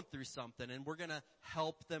they're going through something and we're going to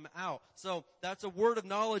help them out. So that's a word of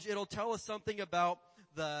knowledge. It'll tell us something about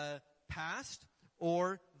the past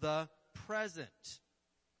or the present.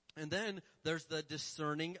 And then there's the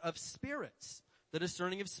discerning of spirits. The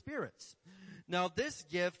discerning of spirits. Now, this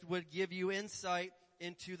gift would give you insight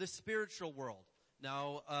into the spiritual world.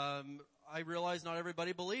 Now, I realize not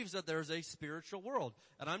everybody believes that there's a spiritual world.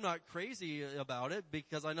 And I'm not crazy about it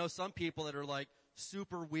because I know some people that are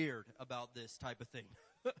super weird about this type of thing.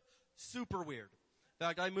 Super weird. In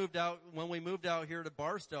fact, when we moved out here to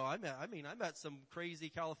Barstow, I met some crazy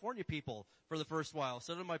California people for the first while.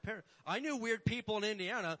 So did my parents. I knew weird people in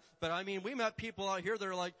Indiana, but we met people out here that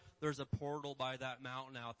are like, there's a portal by that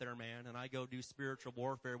mountain out there, man, and I go do spiritual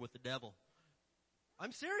warfare with the devil.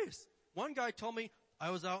 I'm serious. One guy told me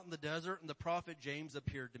I was out in the desert and the prophet James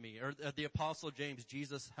appeared to me, or the apostle James,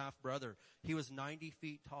 Jesus' half-brother. He was 90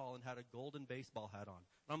 feet tall and had a golden baseball hat on.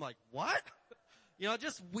 And I'm like, what?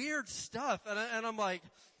 Just weird stuff. And I'm like,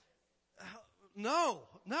 no.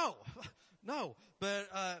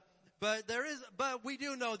 But But we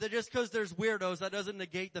do know that just because there's weirdos, that doesn't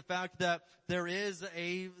negate the fact that there is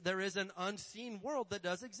an unseen world that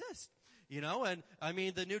does exist. You know, and I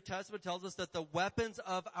mean, the New Testament tells us that the weapons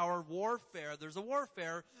of our warfare, there's a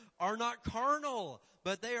warfare, are not carnal,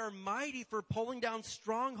 but they are mighty for pulling down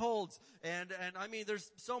strongholds. And I mean, there's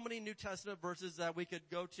so many New Testament verses that we could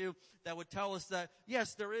go to that would tell us that,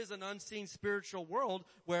 yes, there is an unseen spiritual world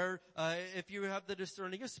where, if you have the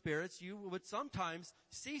discerning of spirits, you would sometimes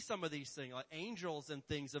see some of these things, like angels and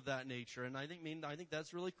things of that nature. And I think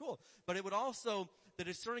that's really cool. But it would also, the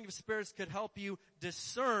discerning of spirits could help you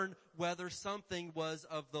discern whether something was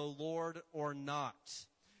of the Lord or not.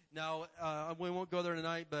 Now, we won't go there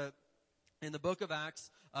tonight, but in the book of Acts,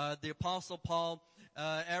 the Apostle Paul,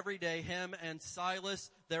 every day, him and Silas,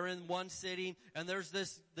 they're in one city, and there's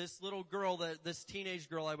this little girl, this teenage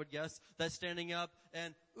girl, I would guess, that's standing up,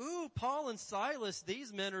 and, Paul and Silas,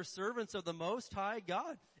 these men are servants of the Most High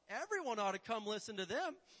God. Everyone ought to come listen to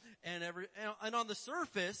them. And on the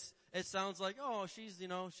surface, it sounds like,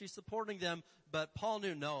 she's supporting them, but Paul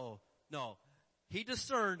knew, no. He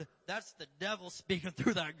discerned that's the devil speaking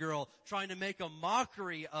through that girl, trying to make a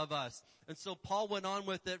mockery of us. And so Paul went on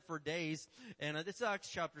with it for days, and it's Acts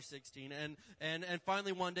chapter 16. And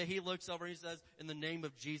finally one day he looks over and he says, in the name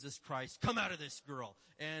of Jesus Christ, come out of this girl.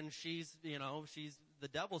 And she's the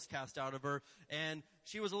devil's cast out of her, and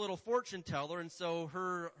she was a little fortune teller, and so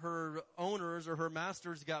her owners or her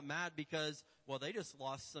masters got mad because, well, they just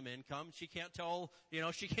lost some income. She can't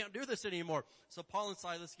she can't do this anymore. So Paul and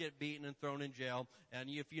Silas get beaten and thrown in jail, and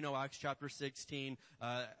if you know Acts chapter 16,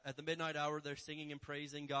 at the midnight hour, they're singing and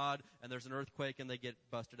praising God, and there's an earthquake, and they get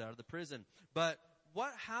busted out of the prison. But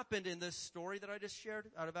what happened in this story that I just shared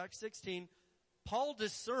out of Acts 16, Paul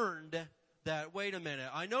discerned that, wait a minute,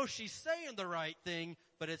 I know she's saying the right thing,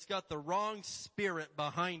 but it's got the wrong spirit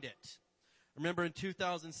behind it. Remember in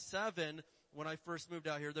 2007, when I first moved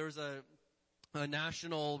out here, there was a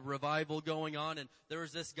national revival going on, and there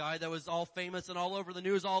was this guy that was all famous and all over the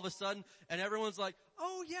news all of a sudden, and everyone's like,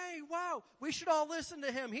 oh yay, wow, we should all listen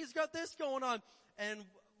to him. He's got this going on. And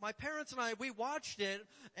my parents and I, we watched it,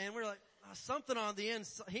 and we're like, something on the end,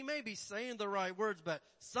 he may be saying the right words, but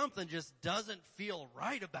something just doesn't feel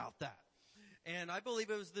right about that. And I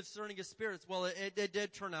believe it was the discerning of spirits. Well, it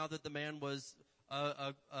did turn out that the man was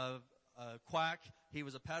a quack. He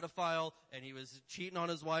was a pedophile, and he was cheating on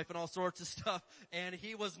his wife and all sorts of stuff. And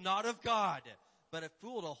he was not of God. But it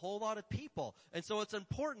fooled a whole lot of people. And so it's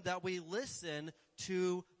important that we listen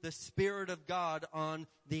to the Spirit of God on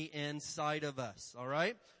the inside of us. All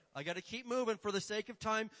right? I got to keep moving for the sake of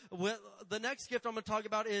time. The next gift I'm going to talk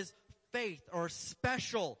about is faith, or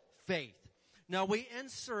special faith. Now, we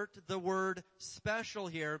insert the word special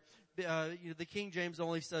here. The King James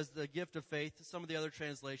only says the gift of faith. Some of the other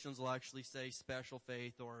translations will actually say special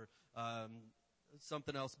faith or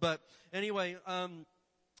something else. But anyway,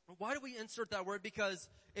 why do we insert that word? Because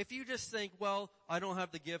if you just think, well, I don't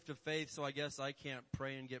have the gift of faith, so I guess I can't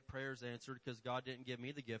pray and get prayers answered because God didn't give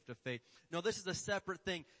me the gift of faith. No, this is a separate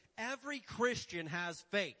thing. Every Christian has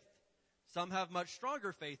faith. Some have much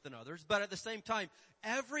stronger faith than others, but at the same time,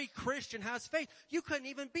 every Christian has faith. You couldn't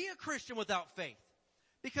even be a Christian without faith,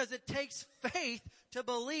 because it takes faith to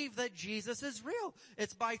believe that Jesus is real.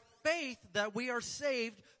 It's by faith that we are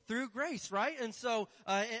saved through grace, right? And so,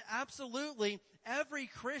 absolutely, every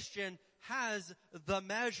Christian has the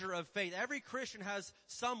measure of faith. Every Christian has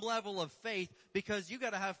some level of faith, because you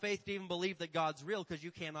got to have faith to even believe that God's real, because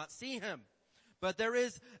you cannot see Him. But there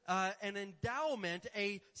is an endowment,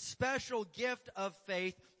 a special gift of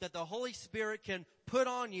faith that the Holy Spirit can put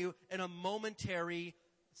on you in a momentary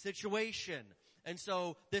situation. And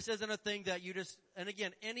so this isn't a thing that you just, and again,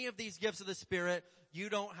 any of these gifts of the Spirit, you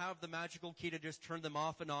don't have the magical key to just turn them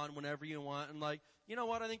off and on whenever you want. And like, you know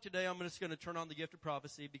what, I think today I'm just going to turn on the gift of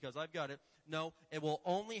prophecy because I've got it. No, it will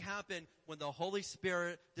only happen when the Holy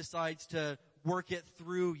Spirit decides to work it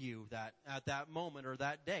through you at that moment or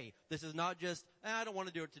that day. This is not just, I don't want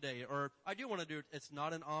to do it today, or I do want to do it. It's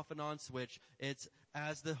not an off and on switch. It's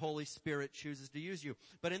as the Holy Spirit chooses to use you.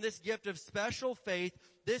 But in this gift of special faith,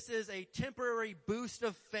 this is a temporary boost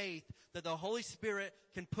of faith that the Holy Spirit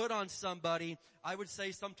can put on somebody, I would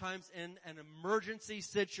say sometimes in an emergency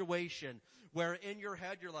situation, where in your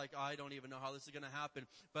head you're like, I don't even know how this is going to happen.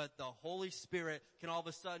 But the Holy Spirit can all of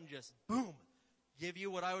a sudden just, boom, give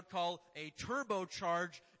you what I would call a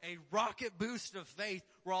turbocharge, a rocket boost of faith,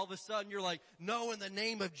 where all of a sudden you're like, no, in the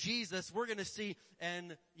name of Jesus, we're going to see.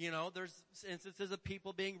 And, there's instances of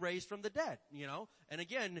people being raised from the dead, And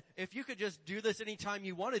again, if you could just do this anytime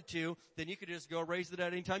you wanted to, then you could just go raise the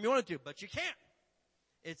dead anytime you wanted to. But you can't.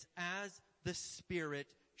 It's as the Spirit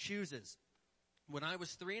chooses. when I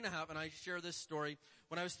was 3.5, and I share this story,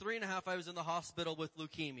 when I was 3.5, I was in the hospital with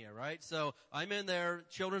leukemia, right? So I'm in there,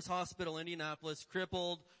 Children's Hospital, Indianapolis,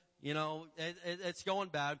 crippled, it's going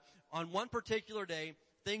bad. On one particular day,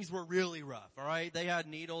 things were really rough, alright? They had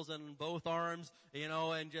needles in both arms, and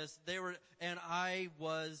I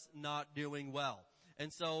was not doing well.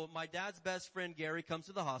 And so my dad's best friend, Gary, comes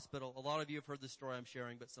to the hospital. A lot of you have heard the story I'm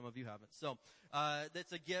sharing, but some of you haven't. So,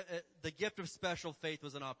 the gift of special faith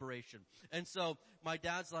was an operation. And so my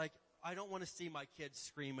dad's like, I don't want to see my kids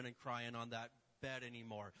screaming and crying on that bed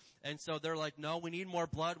anymore. And so they're like, no, we need more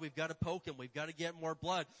blood. We've got to poke him. We've got to get more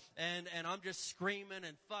blood. And I'm just screaming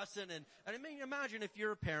and fussing. And I mean, imagine if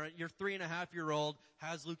you're a parent, your 3.5-year-old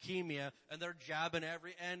has leukemia and they're jabbing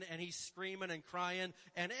and he's screaming and crying.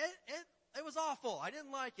 And it was awful. I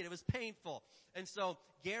didn't like it. It was painful. And so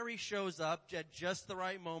Gary shows up at just the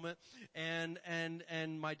right moment, and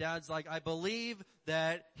my dad's like, I believe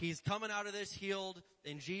that he's coming out of this healed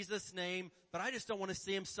in Jesus' name, but I just don't want to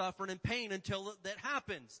see him suffering in pain until that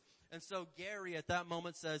happens. And so Gary at that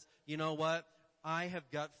moment says, you know what? I have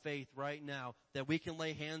got faith right now that we can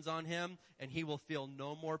lay hands on him and he will feel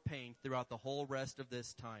no more pain throughout the whole rest of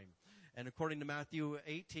this time. And according to Matthew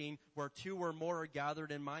 18, where 2 or more are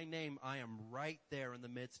gathered in my name, I am right there in the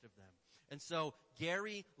midst of them. And so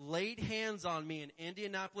Gary laid hands on me in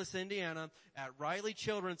Indianapolis, Indiana at Riley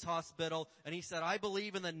Children's Hospital, and he said, I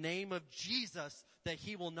believe in the name of Jesus that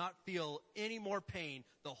he will not feel any more pain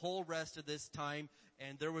the whole rest of this time.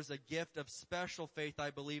 And there was a gift of special faith,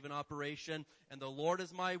 I believe, in operation. And the Lord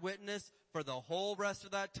is my witness for the whole rest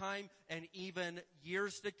of that time and even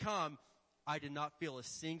years to come. I did not feel a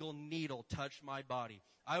single needle touch my body.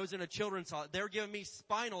 I was in a children's hospital. They were giving me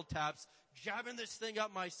spinal taps, jabbing this thing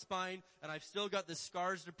up my spine, and I've still got the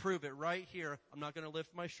scars to prove it right here. I'm not going to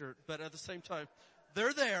lift my shirt, but at the same time,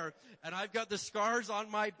 they're there, and I've got the scars on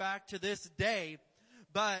my back to this day,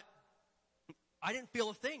 but I didn't feel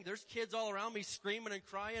a thing. There's kids all around me screaming and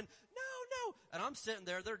crying, no, and I'm sitting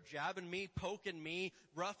there, they're jabbing me, poking me,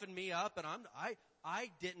 roughing me up, and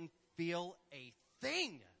I didn't feel a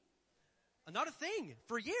thing. Not a thing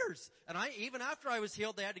for years. And even after I was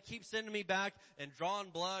healed, they had to keep sending me back and drawing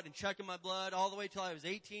blood and checking my blood all the way till I was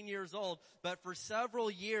 18 years old. But for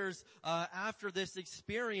several years, after this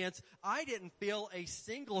experience, I didn't feel a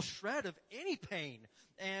single shred of any pain.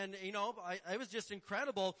 And, it was just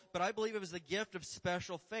incredible, but I believe it was the gift of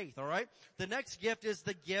special faith, alright? The next gift is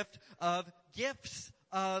the gift of gifts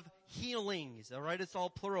of healings, alright? It's all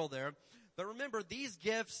plural there. But remember, these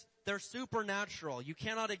gifts, they're supernatural. You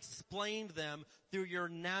cannot explain them through your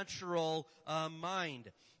natural mind.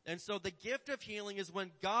 And so the gift of healing is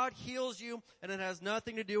when God heals you, and it has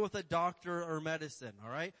nothing to do with a doctor or medicine, all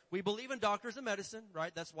right? We believe in doctors and medicine,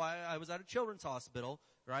 right? That's why I was at a children's hospital,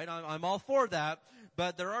 right? I'm all for that.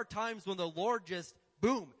 But there are times when the Lord just,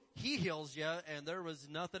 boom, He heals you, and there was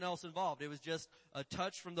nothing else involved. It was just a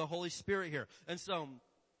touch from the Holy Spirit here. And so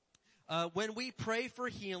when we pray for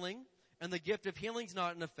healing, and the gift of healing's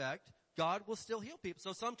not in effect, God will still heal people.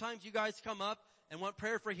 So sometimes you guys come up and want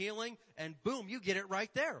prayer for healing, and boom, you get it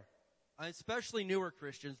right there. Especially newer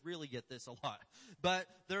Christians really get this a lot. But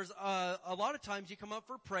there's a lot of times you come up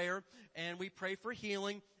for prayer, and we pray for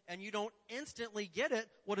healing, and you don't instantly get it.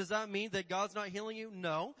 What does that mean? That God's not healing you?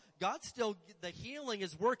 No. The healing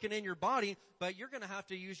is working in your body, but you're going to have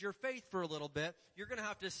to use your faith for a little bit. You're going to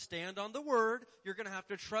have to stand on the Word. You're going to have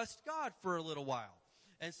to trust God for a little while.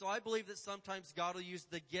 And so I believe that sometimes God will use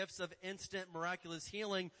the gifts of instant miraculous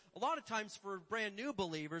healing, a lot of times for brand new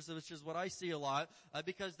believers, which is what I see a lot,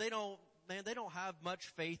 because they don't have much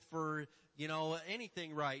faith for,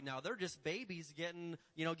 anything right now. They're just babies getting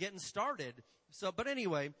started. So, but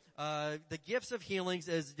anyway, the gifts of healings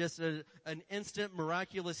is just an instant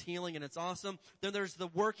miraculous healing, and it's awesome. Then there's the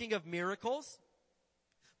working of miracles.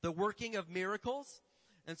 The working of miracles.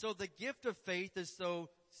 And so the gift of faith is so,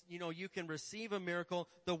 you can receive a miracle.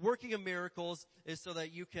 The working of miracles is so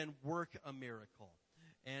that you can work a miracle.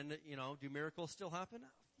 And, do miracles still happen?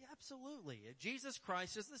 Yeah, absolutely. Jesus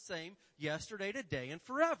Christ is the same yesterday, today, and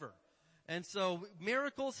forever. And so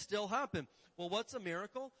miracles still happen. Well, what's a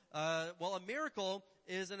miracle? A miracle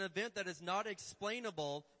is an event that is not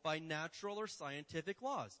explainable by natural or scientific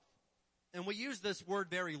laws. And we use this word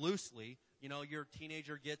very loosely. Your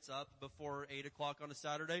teenager gets up before 8 o'clock on a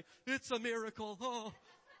Saturday. It's a miracle. Oh.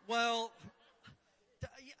 Well,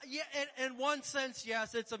 yeah, in one sense,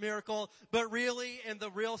 yes, it's a miracle, but really, in the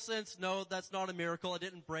real sense, no, that's not a miracle. It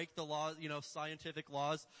didn't break the law, scientific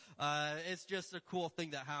laws. It's just a cool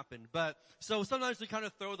thing that happened. But, so sometimes we kind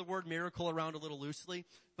of throw the word miracle around a little loosely,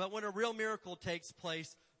 but when a real miracle takes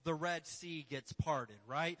place, the Red Sea gets parted,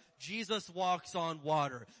 right? Jesus walks on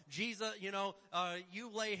water. Jesus, you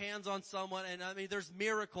lay hands on someone, and I mean, there's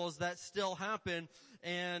miracles that still happen.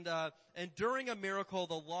 And during a miracle,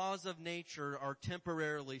 the laws of nature are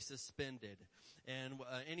temporarily suspended. And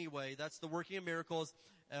anyway, that's the working of miracles.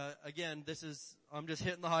 Again, I'm just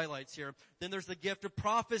hitting the highlights here. Then there's the gift of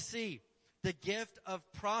prophecy. The gift of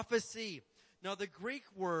prophecy. Now the Greek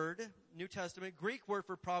word, New Testament, Greek word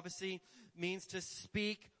for prophecy means to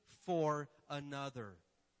speak for another.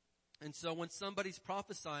 And so when somebody's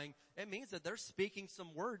prophesying, it means that they're speaking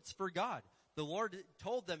some words for God. The Lord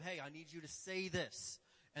told them, hey, I need you to say this.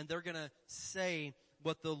 And they're going to say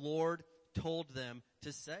what the Lord told them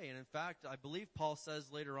to say. And in fact, I believe Paul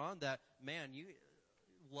says later on that, man, you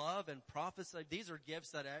love and prophesy. These are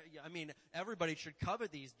gifts that, everybody should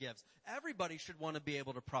covet these gifts. Everybody should want to be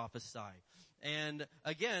able to prophesy. And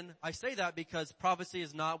again, I say that because prophecy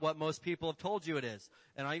is not what most people have told you it is.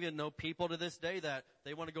 And I even know people to this day that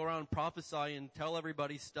they want to go around and prophesy and tell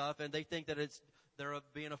everybody stuff, and they think that they're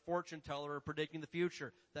being a fortune teller or predicting the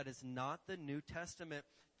future. That is not the New Testament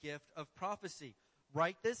gift of prophecy.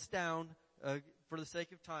 Write this down for the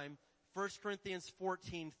sake of time. 1 Corinthians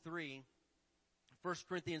 14:3. 1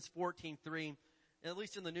 Corinthians 14:3, at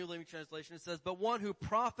least in the New Living Translation, it says, but one who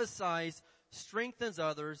prophesies strengthens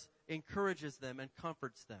others, encourages them, and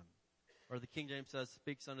comforts them. Or the King James says,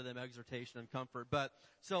 speaks unto them exhortation and comfort. But,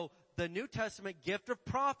 so, the New Testament gift of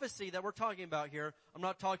prophecy that we're talking about here, I'm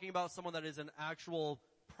not talking about someone that is an actual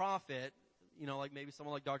prophet, like maybe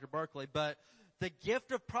someone like Dr. Barclay, but the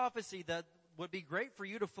gift of prophecy that would be great for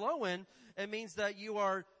you to flow in, it means that you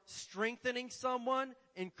are strengthening someone,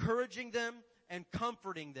 encouraging them, and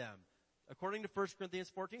comforting them. According to 1 Corinthians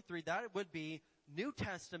 14:3, that would be New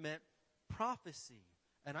Testament prophecy.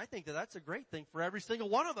 And I think that that's a great thing for every single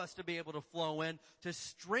one of us to be able to flow in, to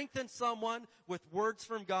strengthen someone with words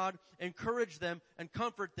from God, encourage them, and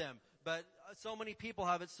comfort them. But so many people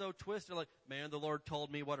have it so twisted, like, man, the Lord told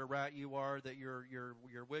me what a rat you are, that you're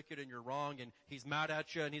wicked and you're wrong, and He's mad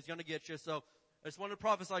at you, and He's going to get you. So I just wanted to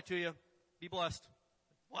prophesy to you. Be blessed.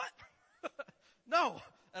 What? No.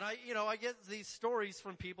 And I get these stories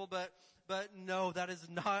from people, but no, that is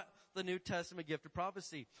not the New Testament gift of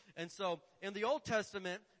prophecy. And so in the Old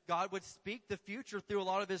Testament, God would speak the future through a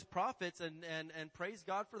lot of His prophets and praise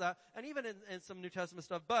God for that. And even in some New Testament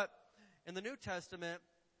stuff. But in the New Testament,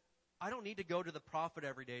 I don't need to go to the prophet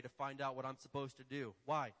every day to find out what I'm supposed to do.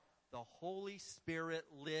 Why? The Holy Spirit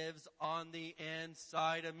lives on the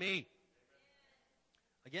inside of me.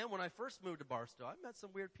 Again, when I first moved to Barstow, I met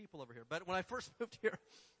some weird people over here. But when I first moved here,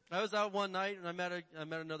 I was out one night and I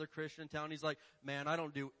met another Christian in town. He's like, man, I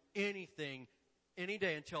don't do anything any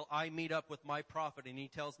day until I meet up with my prophet and he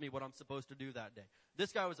tells me what I'm supposed to do that day.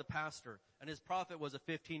 This guy was a pastor and his prophet was a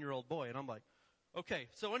 15-year-old boy. And I'm like, okay.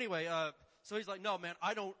 So anyway, so he's like, no, man,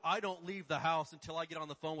 I don't leave the house until I get on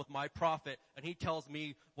the phone with my prophet and he tells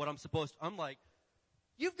me what I'm supposed to. I'm like,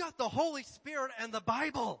 you've got the Holy Spirit and the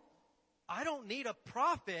Bible. I don't need a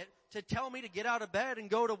prophet to tell me to get out of bed and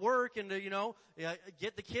go to work and to,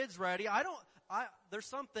 get the kids ready. There's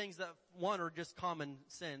some things that, one, are just common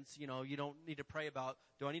sense. You don't need to pray about,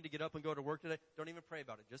 do I need to get up and go to work today? Don't even pray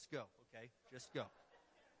about it. Just go, okay? Just go.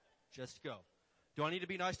 Just go. Do I need to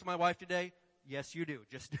be nice to my wife today? Yes, you do.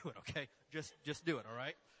 Just do it, okay? Just do it, all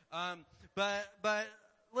right? But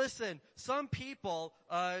listen, some people,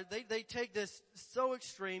 they take this so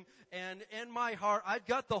extreme, and in my heart, I've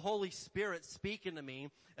got the Holy Spirit speaking to me,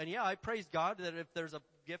 and yeah, I praise God that if there's a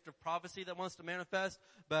gift of prophecy that wants to manifest,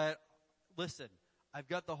 but listen, I've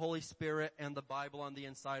got the Holy Spirit and the Bible on the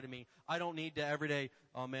inside of me. I don't need to every day,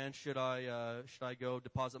 oh man, should I go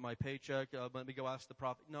deposit my paycheck? Let me go ask the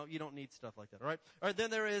prophet. No, you don't need stuff like that, all right? All right, then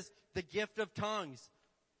there is the gift of tongues.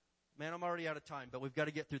 Man, I'm already out of time, but we've got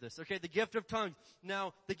to get through this. Okay, the gift of tongues.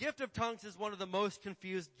 Now, the gift of tongues is one of the most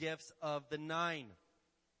confused gifts of the 9.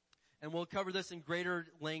 And we'll cover this in greater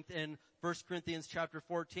length in 1 Corinthians chapter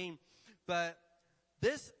 14. But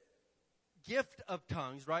this gift of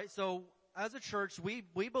tongues, right? So, as a church, we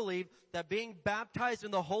believe that being baptized in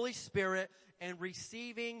the Holy Spirit and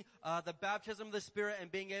receiving the baptism of the Spirit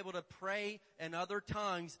and being able to pray in other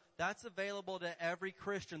tongues, that's available to every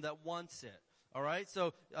Christian that wants it. All right,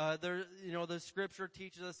 so the Scripture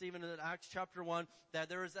teaches us even in Acts chapter 1 that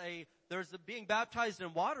there's the being baptized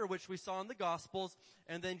in water, which we saw in the Gospels,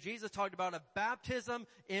 and then Jesus talked about a baptism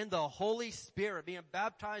in the Holy Spirit, being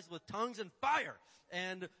baptized with tongues and fire,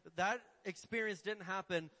 and that experience didn't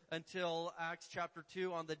happen until Acts chapter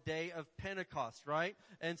 2 on the day of Pentecost, right?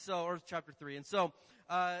 And so, or chapter 3, and so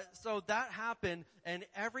that happened, and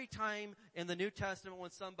every time in the New Testament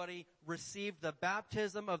when somebody received the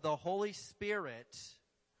baptism of the Holy Spirit,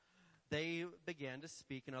 they began to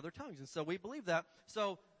speak in other tongues. And so we believe that.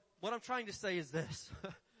 So what I'm trying to say is this.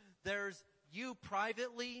 There's you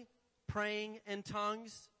privately praying in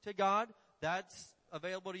tongues to God. That's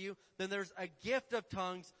available to you. Then there's a gift of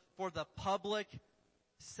tongues for the public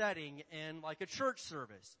setting in like a church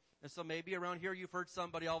service. And so maybe around here you've heard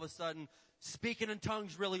somebody all of a sudden speaking in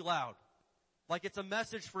tongues really loud. Like it's a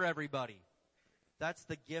message for everybody. That's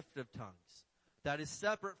the gift of tongues. That is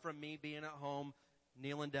separate from me being at home,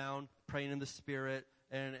 kneeling down, praying in the Spirit,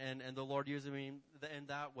 and the Lord using me in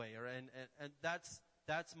that way. And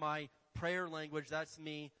that's my prayer language. That's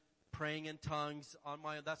me praying in tongues on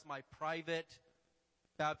my own. That's my private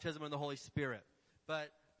baptism in the Holy Spirit.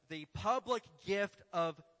 But the public gift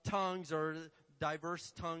of tongues, or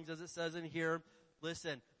diverse tongues as it says in here,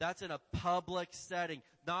 listen, that's in a public setting.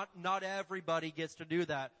 Not everybody gets to do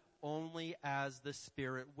that, only as the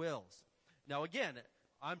Spirit wills. Now again,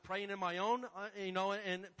 I'm praying in my own,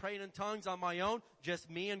 and praying in tongues on my own, just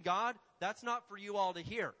me and God. That's not for you all to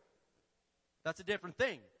hear. That's a different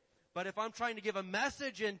thing. But if I'm trying to give a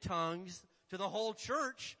message in tongues to the whole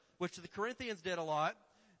church, which the Corinthians did a lot,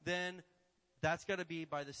 then that's got to be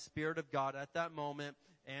by the Spirit of God at that moment.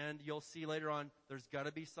 And you'll see later on, there's got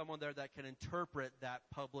to be someone there that can interpret that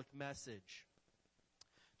public message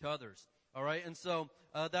to others. All right, and so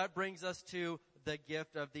that brings us to the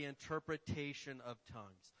gift of the interpretation of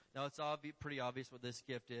tongues. Now, it's pretty obvious what this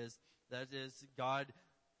gift is. That is, God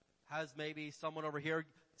has maybe someone over here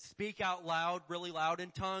speak out loud, really loud in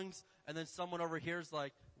tongues, and then someone over here is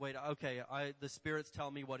like, wait, okay, the Spirit's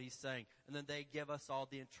telling me what He's saying. And then they give us all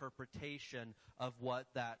the interpretation of what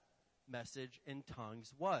that message in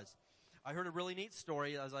tongues was. I heard a really neat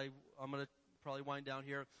story as I'm going to probably wind down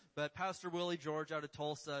here, but Pastor Willie George out of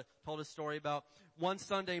Tulsa told a story about one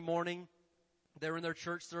Sunday morning. They were in their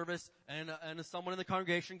church service, and someone in the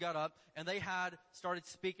congregation got up, and they had started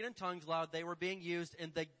speaking in tongues loud. They were being used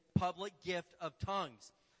in the public gift of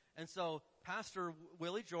tongues. And so Pastor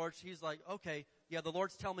Willie George, he's like, okay, yeah, the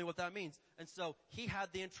Lord's telling me what that means. And so he had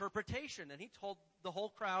the interpretation, and he told the whole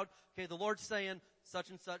crowd, okay, the Lord's saying such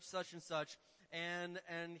and such, such and such. And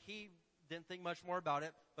he didn't think much more about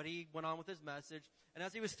it, but he went on with his message. And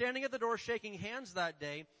as he was standing at the door shaking hands that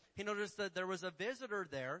day, he noticed that there was a visitor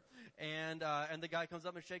there, and the guy comes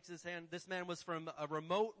up and shakes his hand. This man was from a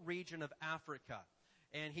remote region of Africa,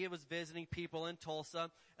 and he was visiting people in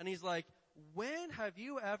Tulsa, and he's like, when have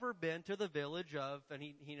you ever been to the village of, and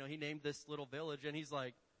he named this little village, and he's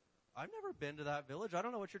like, I've never been to that village. I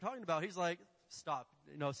don't know what you're talking about. He's like, stop.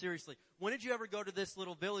 No, seriously. When did you ever go to this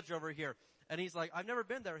little village over here? And he's like, I've never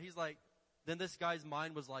been there. He's like, then this guy's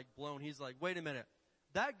mind was like blown. He's like, wait a minute.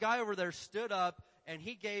 That guy over there stood up and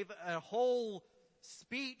he gave a whole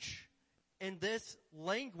speech in this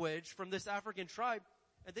language from this African tribe.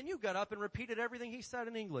 And then you got up and repeated everything he said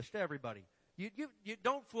in English to everybody. You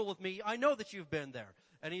don't fool with me. I know that you've been there.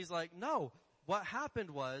 And he's like, no, what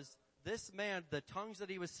happened was this man, the tongues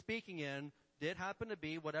that he was speaking in did happen to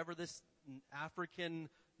be whatever this African,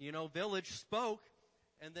 village spoke.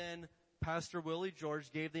 And then Pastor Willie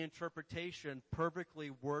George gave the interpretation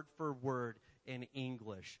perfectly word for word in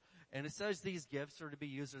English. And it says these gifts are to be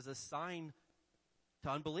used as a sign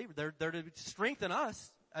to unbelievers. They're to strengthen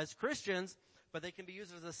us as Christians, but they can be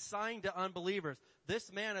used as a sign to unbelievers.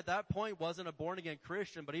 This man at that point wasn't a born-again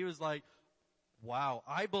Christian, but he was like, wow,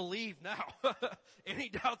 I believe now. Any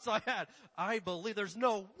doubts I had, I believe. There's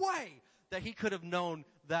no way that he could have known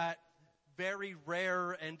that very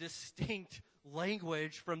rare and distinct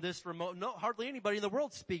language from this remote. No, hardly anybody in the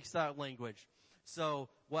world speaks that language. So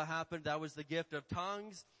what happened? That was the gift of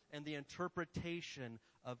tongues and the interpretation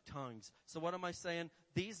of tongues. So what am I saying?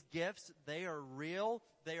 These gifts, they are real.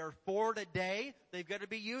 They are for today. They've got to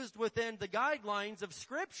be used within the guidelines of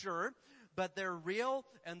Scripture, but they're real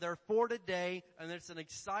and they're for today, and it's an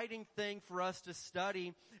exciting thing for us to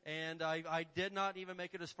study. And I did not even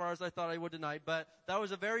make it as far as I thought I would tonight, but that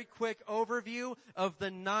was a very quick overview of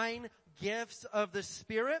the 9 gifts of the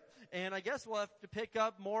Spirit, and I guess we'll have to pick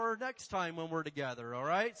up more next time when we're together, all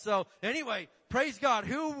right? So anyway, praise God.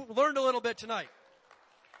 Who learned a little bit tonight?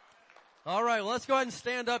 All right, well, let's go ahead and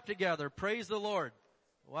stand up together. Praise the Lord.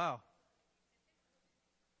 Wow.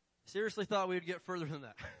 Seriously thought we would get further than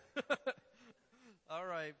that. All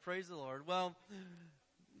right, praise the Lord. Well,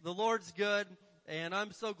 the Lord's good, and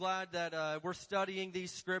I'm so glad that we're studying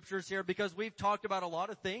these scriptures here, because we've talked about a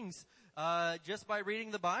lot of things just by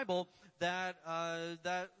reading the Bible that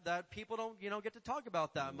people don't get to talk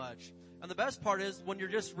about that much. And the best part is when you're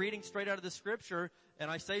just reading straight out of the Scripture, and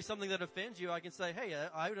I say something that offends you, I can say, hey,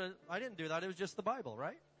 I didn't do that. It was just the Bible,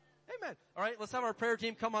 right? Amen. All right, let's have our prayer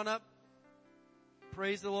team come on up.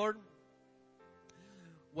 Praise the Lord.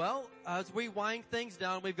 Well, as we wind things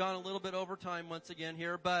down, we've gone a little bit over time once again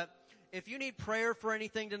here, but if you need prayer for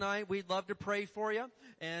anything tonight, we'd love to pray for you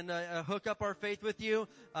and hook up our faith with you.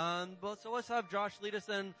 So let's have Josh lead us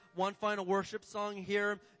in one final worship song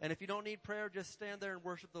here. And if you don't need prayer, just stand there and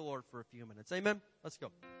worship the Lord for a few minutes. Amen? Let's go.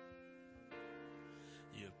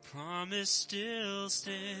 Your promise still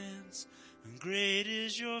stands, and great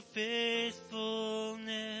is your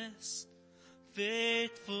faithfulness.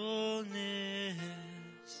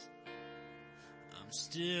 I'm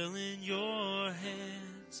still in your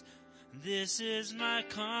hands. This is my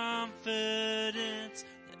confidence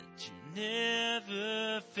that you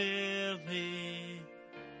never fail me.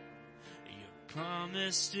 Your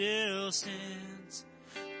promise still stands.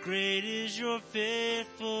 Great is your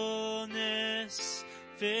faithfulness.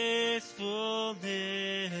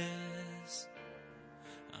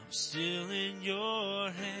 I'm still in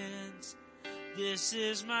your hands. This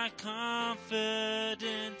is my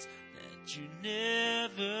confidence that you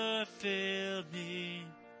never failed me.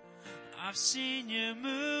 I've seen you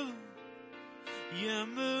move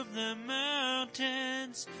the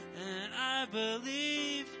mountains, and I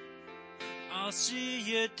believe I'll see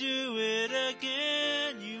you do it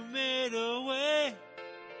again. You made a way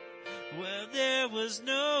where there was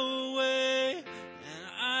no way, and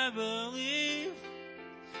I believe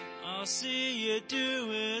I'll see you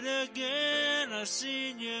do it again. I've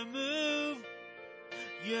seen you move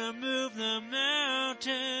the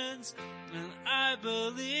mountains, and I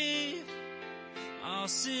believe I'll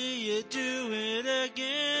see you do it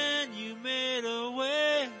again. You made a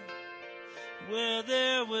way where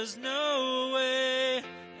there was no way,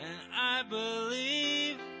 and I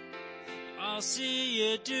believe I'll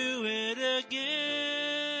see you do it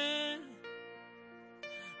again.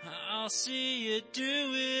 I'll see you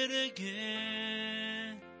do it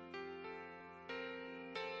again.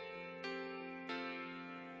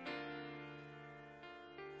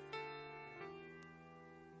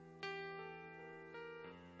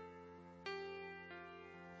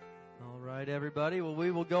 All right, everybody. Well, we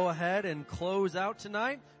will go ahead and close out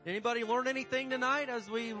tonight. Anybody learn anything tonight as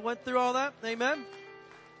we went through all that? Amen.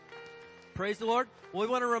 Praise the Lord. Well, we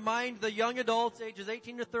want to remind the young adults ages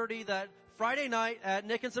 18 to 30 that Friday night at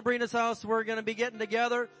Nick and Sabrina's house, we're going to be getting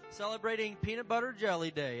together celebrating Peanut Butter Jelly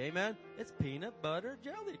Day. Amen. It's peanut butter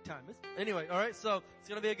jelly time. Anyway, all right. So it's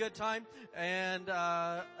going to be a good time. And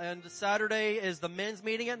Saturday is the men's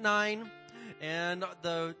meeting at 9 and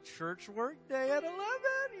the church work day at 11.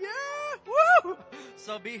 Yeah. Woo!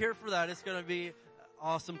 So be here for that. It's going to be an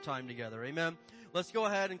awesome time together. Amen. Let's go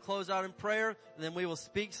ahead and close out in prayer, and then we will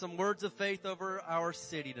speak some words of faith over our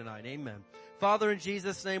city tonight. Amen. Father, in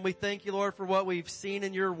Jesus' name, we thank you, Lord, for what we've seen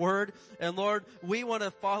in your word. And Lord, we want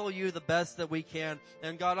to follow you the best that we can.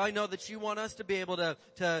 And God, I know that you want us to be able to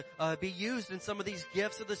be used in some of these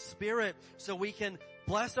gifts of the Spirit so we can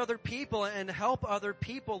bless other people and help other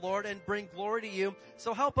people, Lord, and bring glory to you.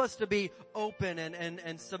 So help us to be open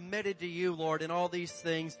and submitted to you, Lord, in all these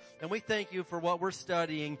things. And we thank you for what we're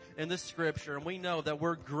studying in the scripture. And we know that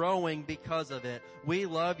we're growing because of it. We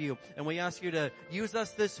love you. And we ask you to use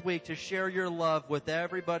us this week to share your love with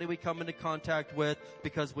everybody we come into contact with,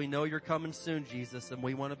 because we know you're coming soon, Jesus, and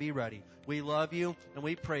we want to be ready. We love you and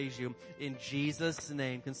we praise you in Jesus'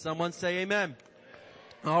 name. Can someone say amen?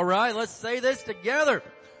 All right, let's say this together.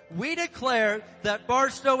 We declare that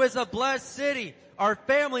Barstow is a blessed city. Our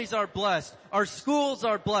families are blessed. Our schools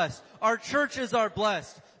are blessed. Our churches are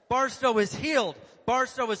blessed. Barstow is healed.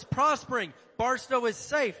 Barstow is prospering. Barstow is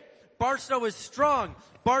safe. Barstow is strong.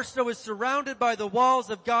 Barstow is surrounded by the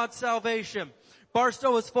walls of God's salvation.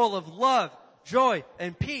 Barstow is full of love, joy,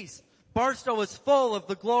 and peace. Barstow is full of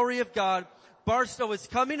the glory of God. Barstow is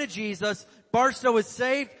coming to Jesus. Barstow is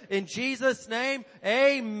saved in Jesus' name.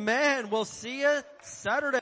 Amen. We'll see you Saturday.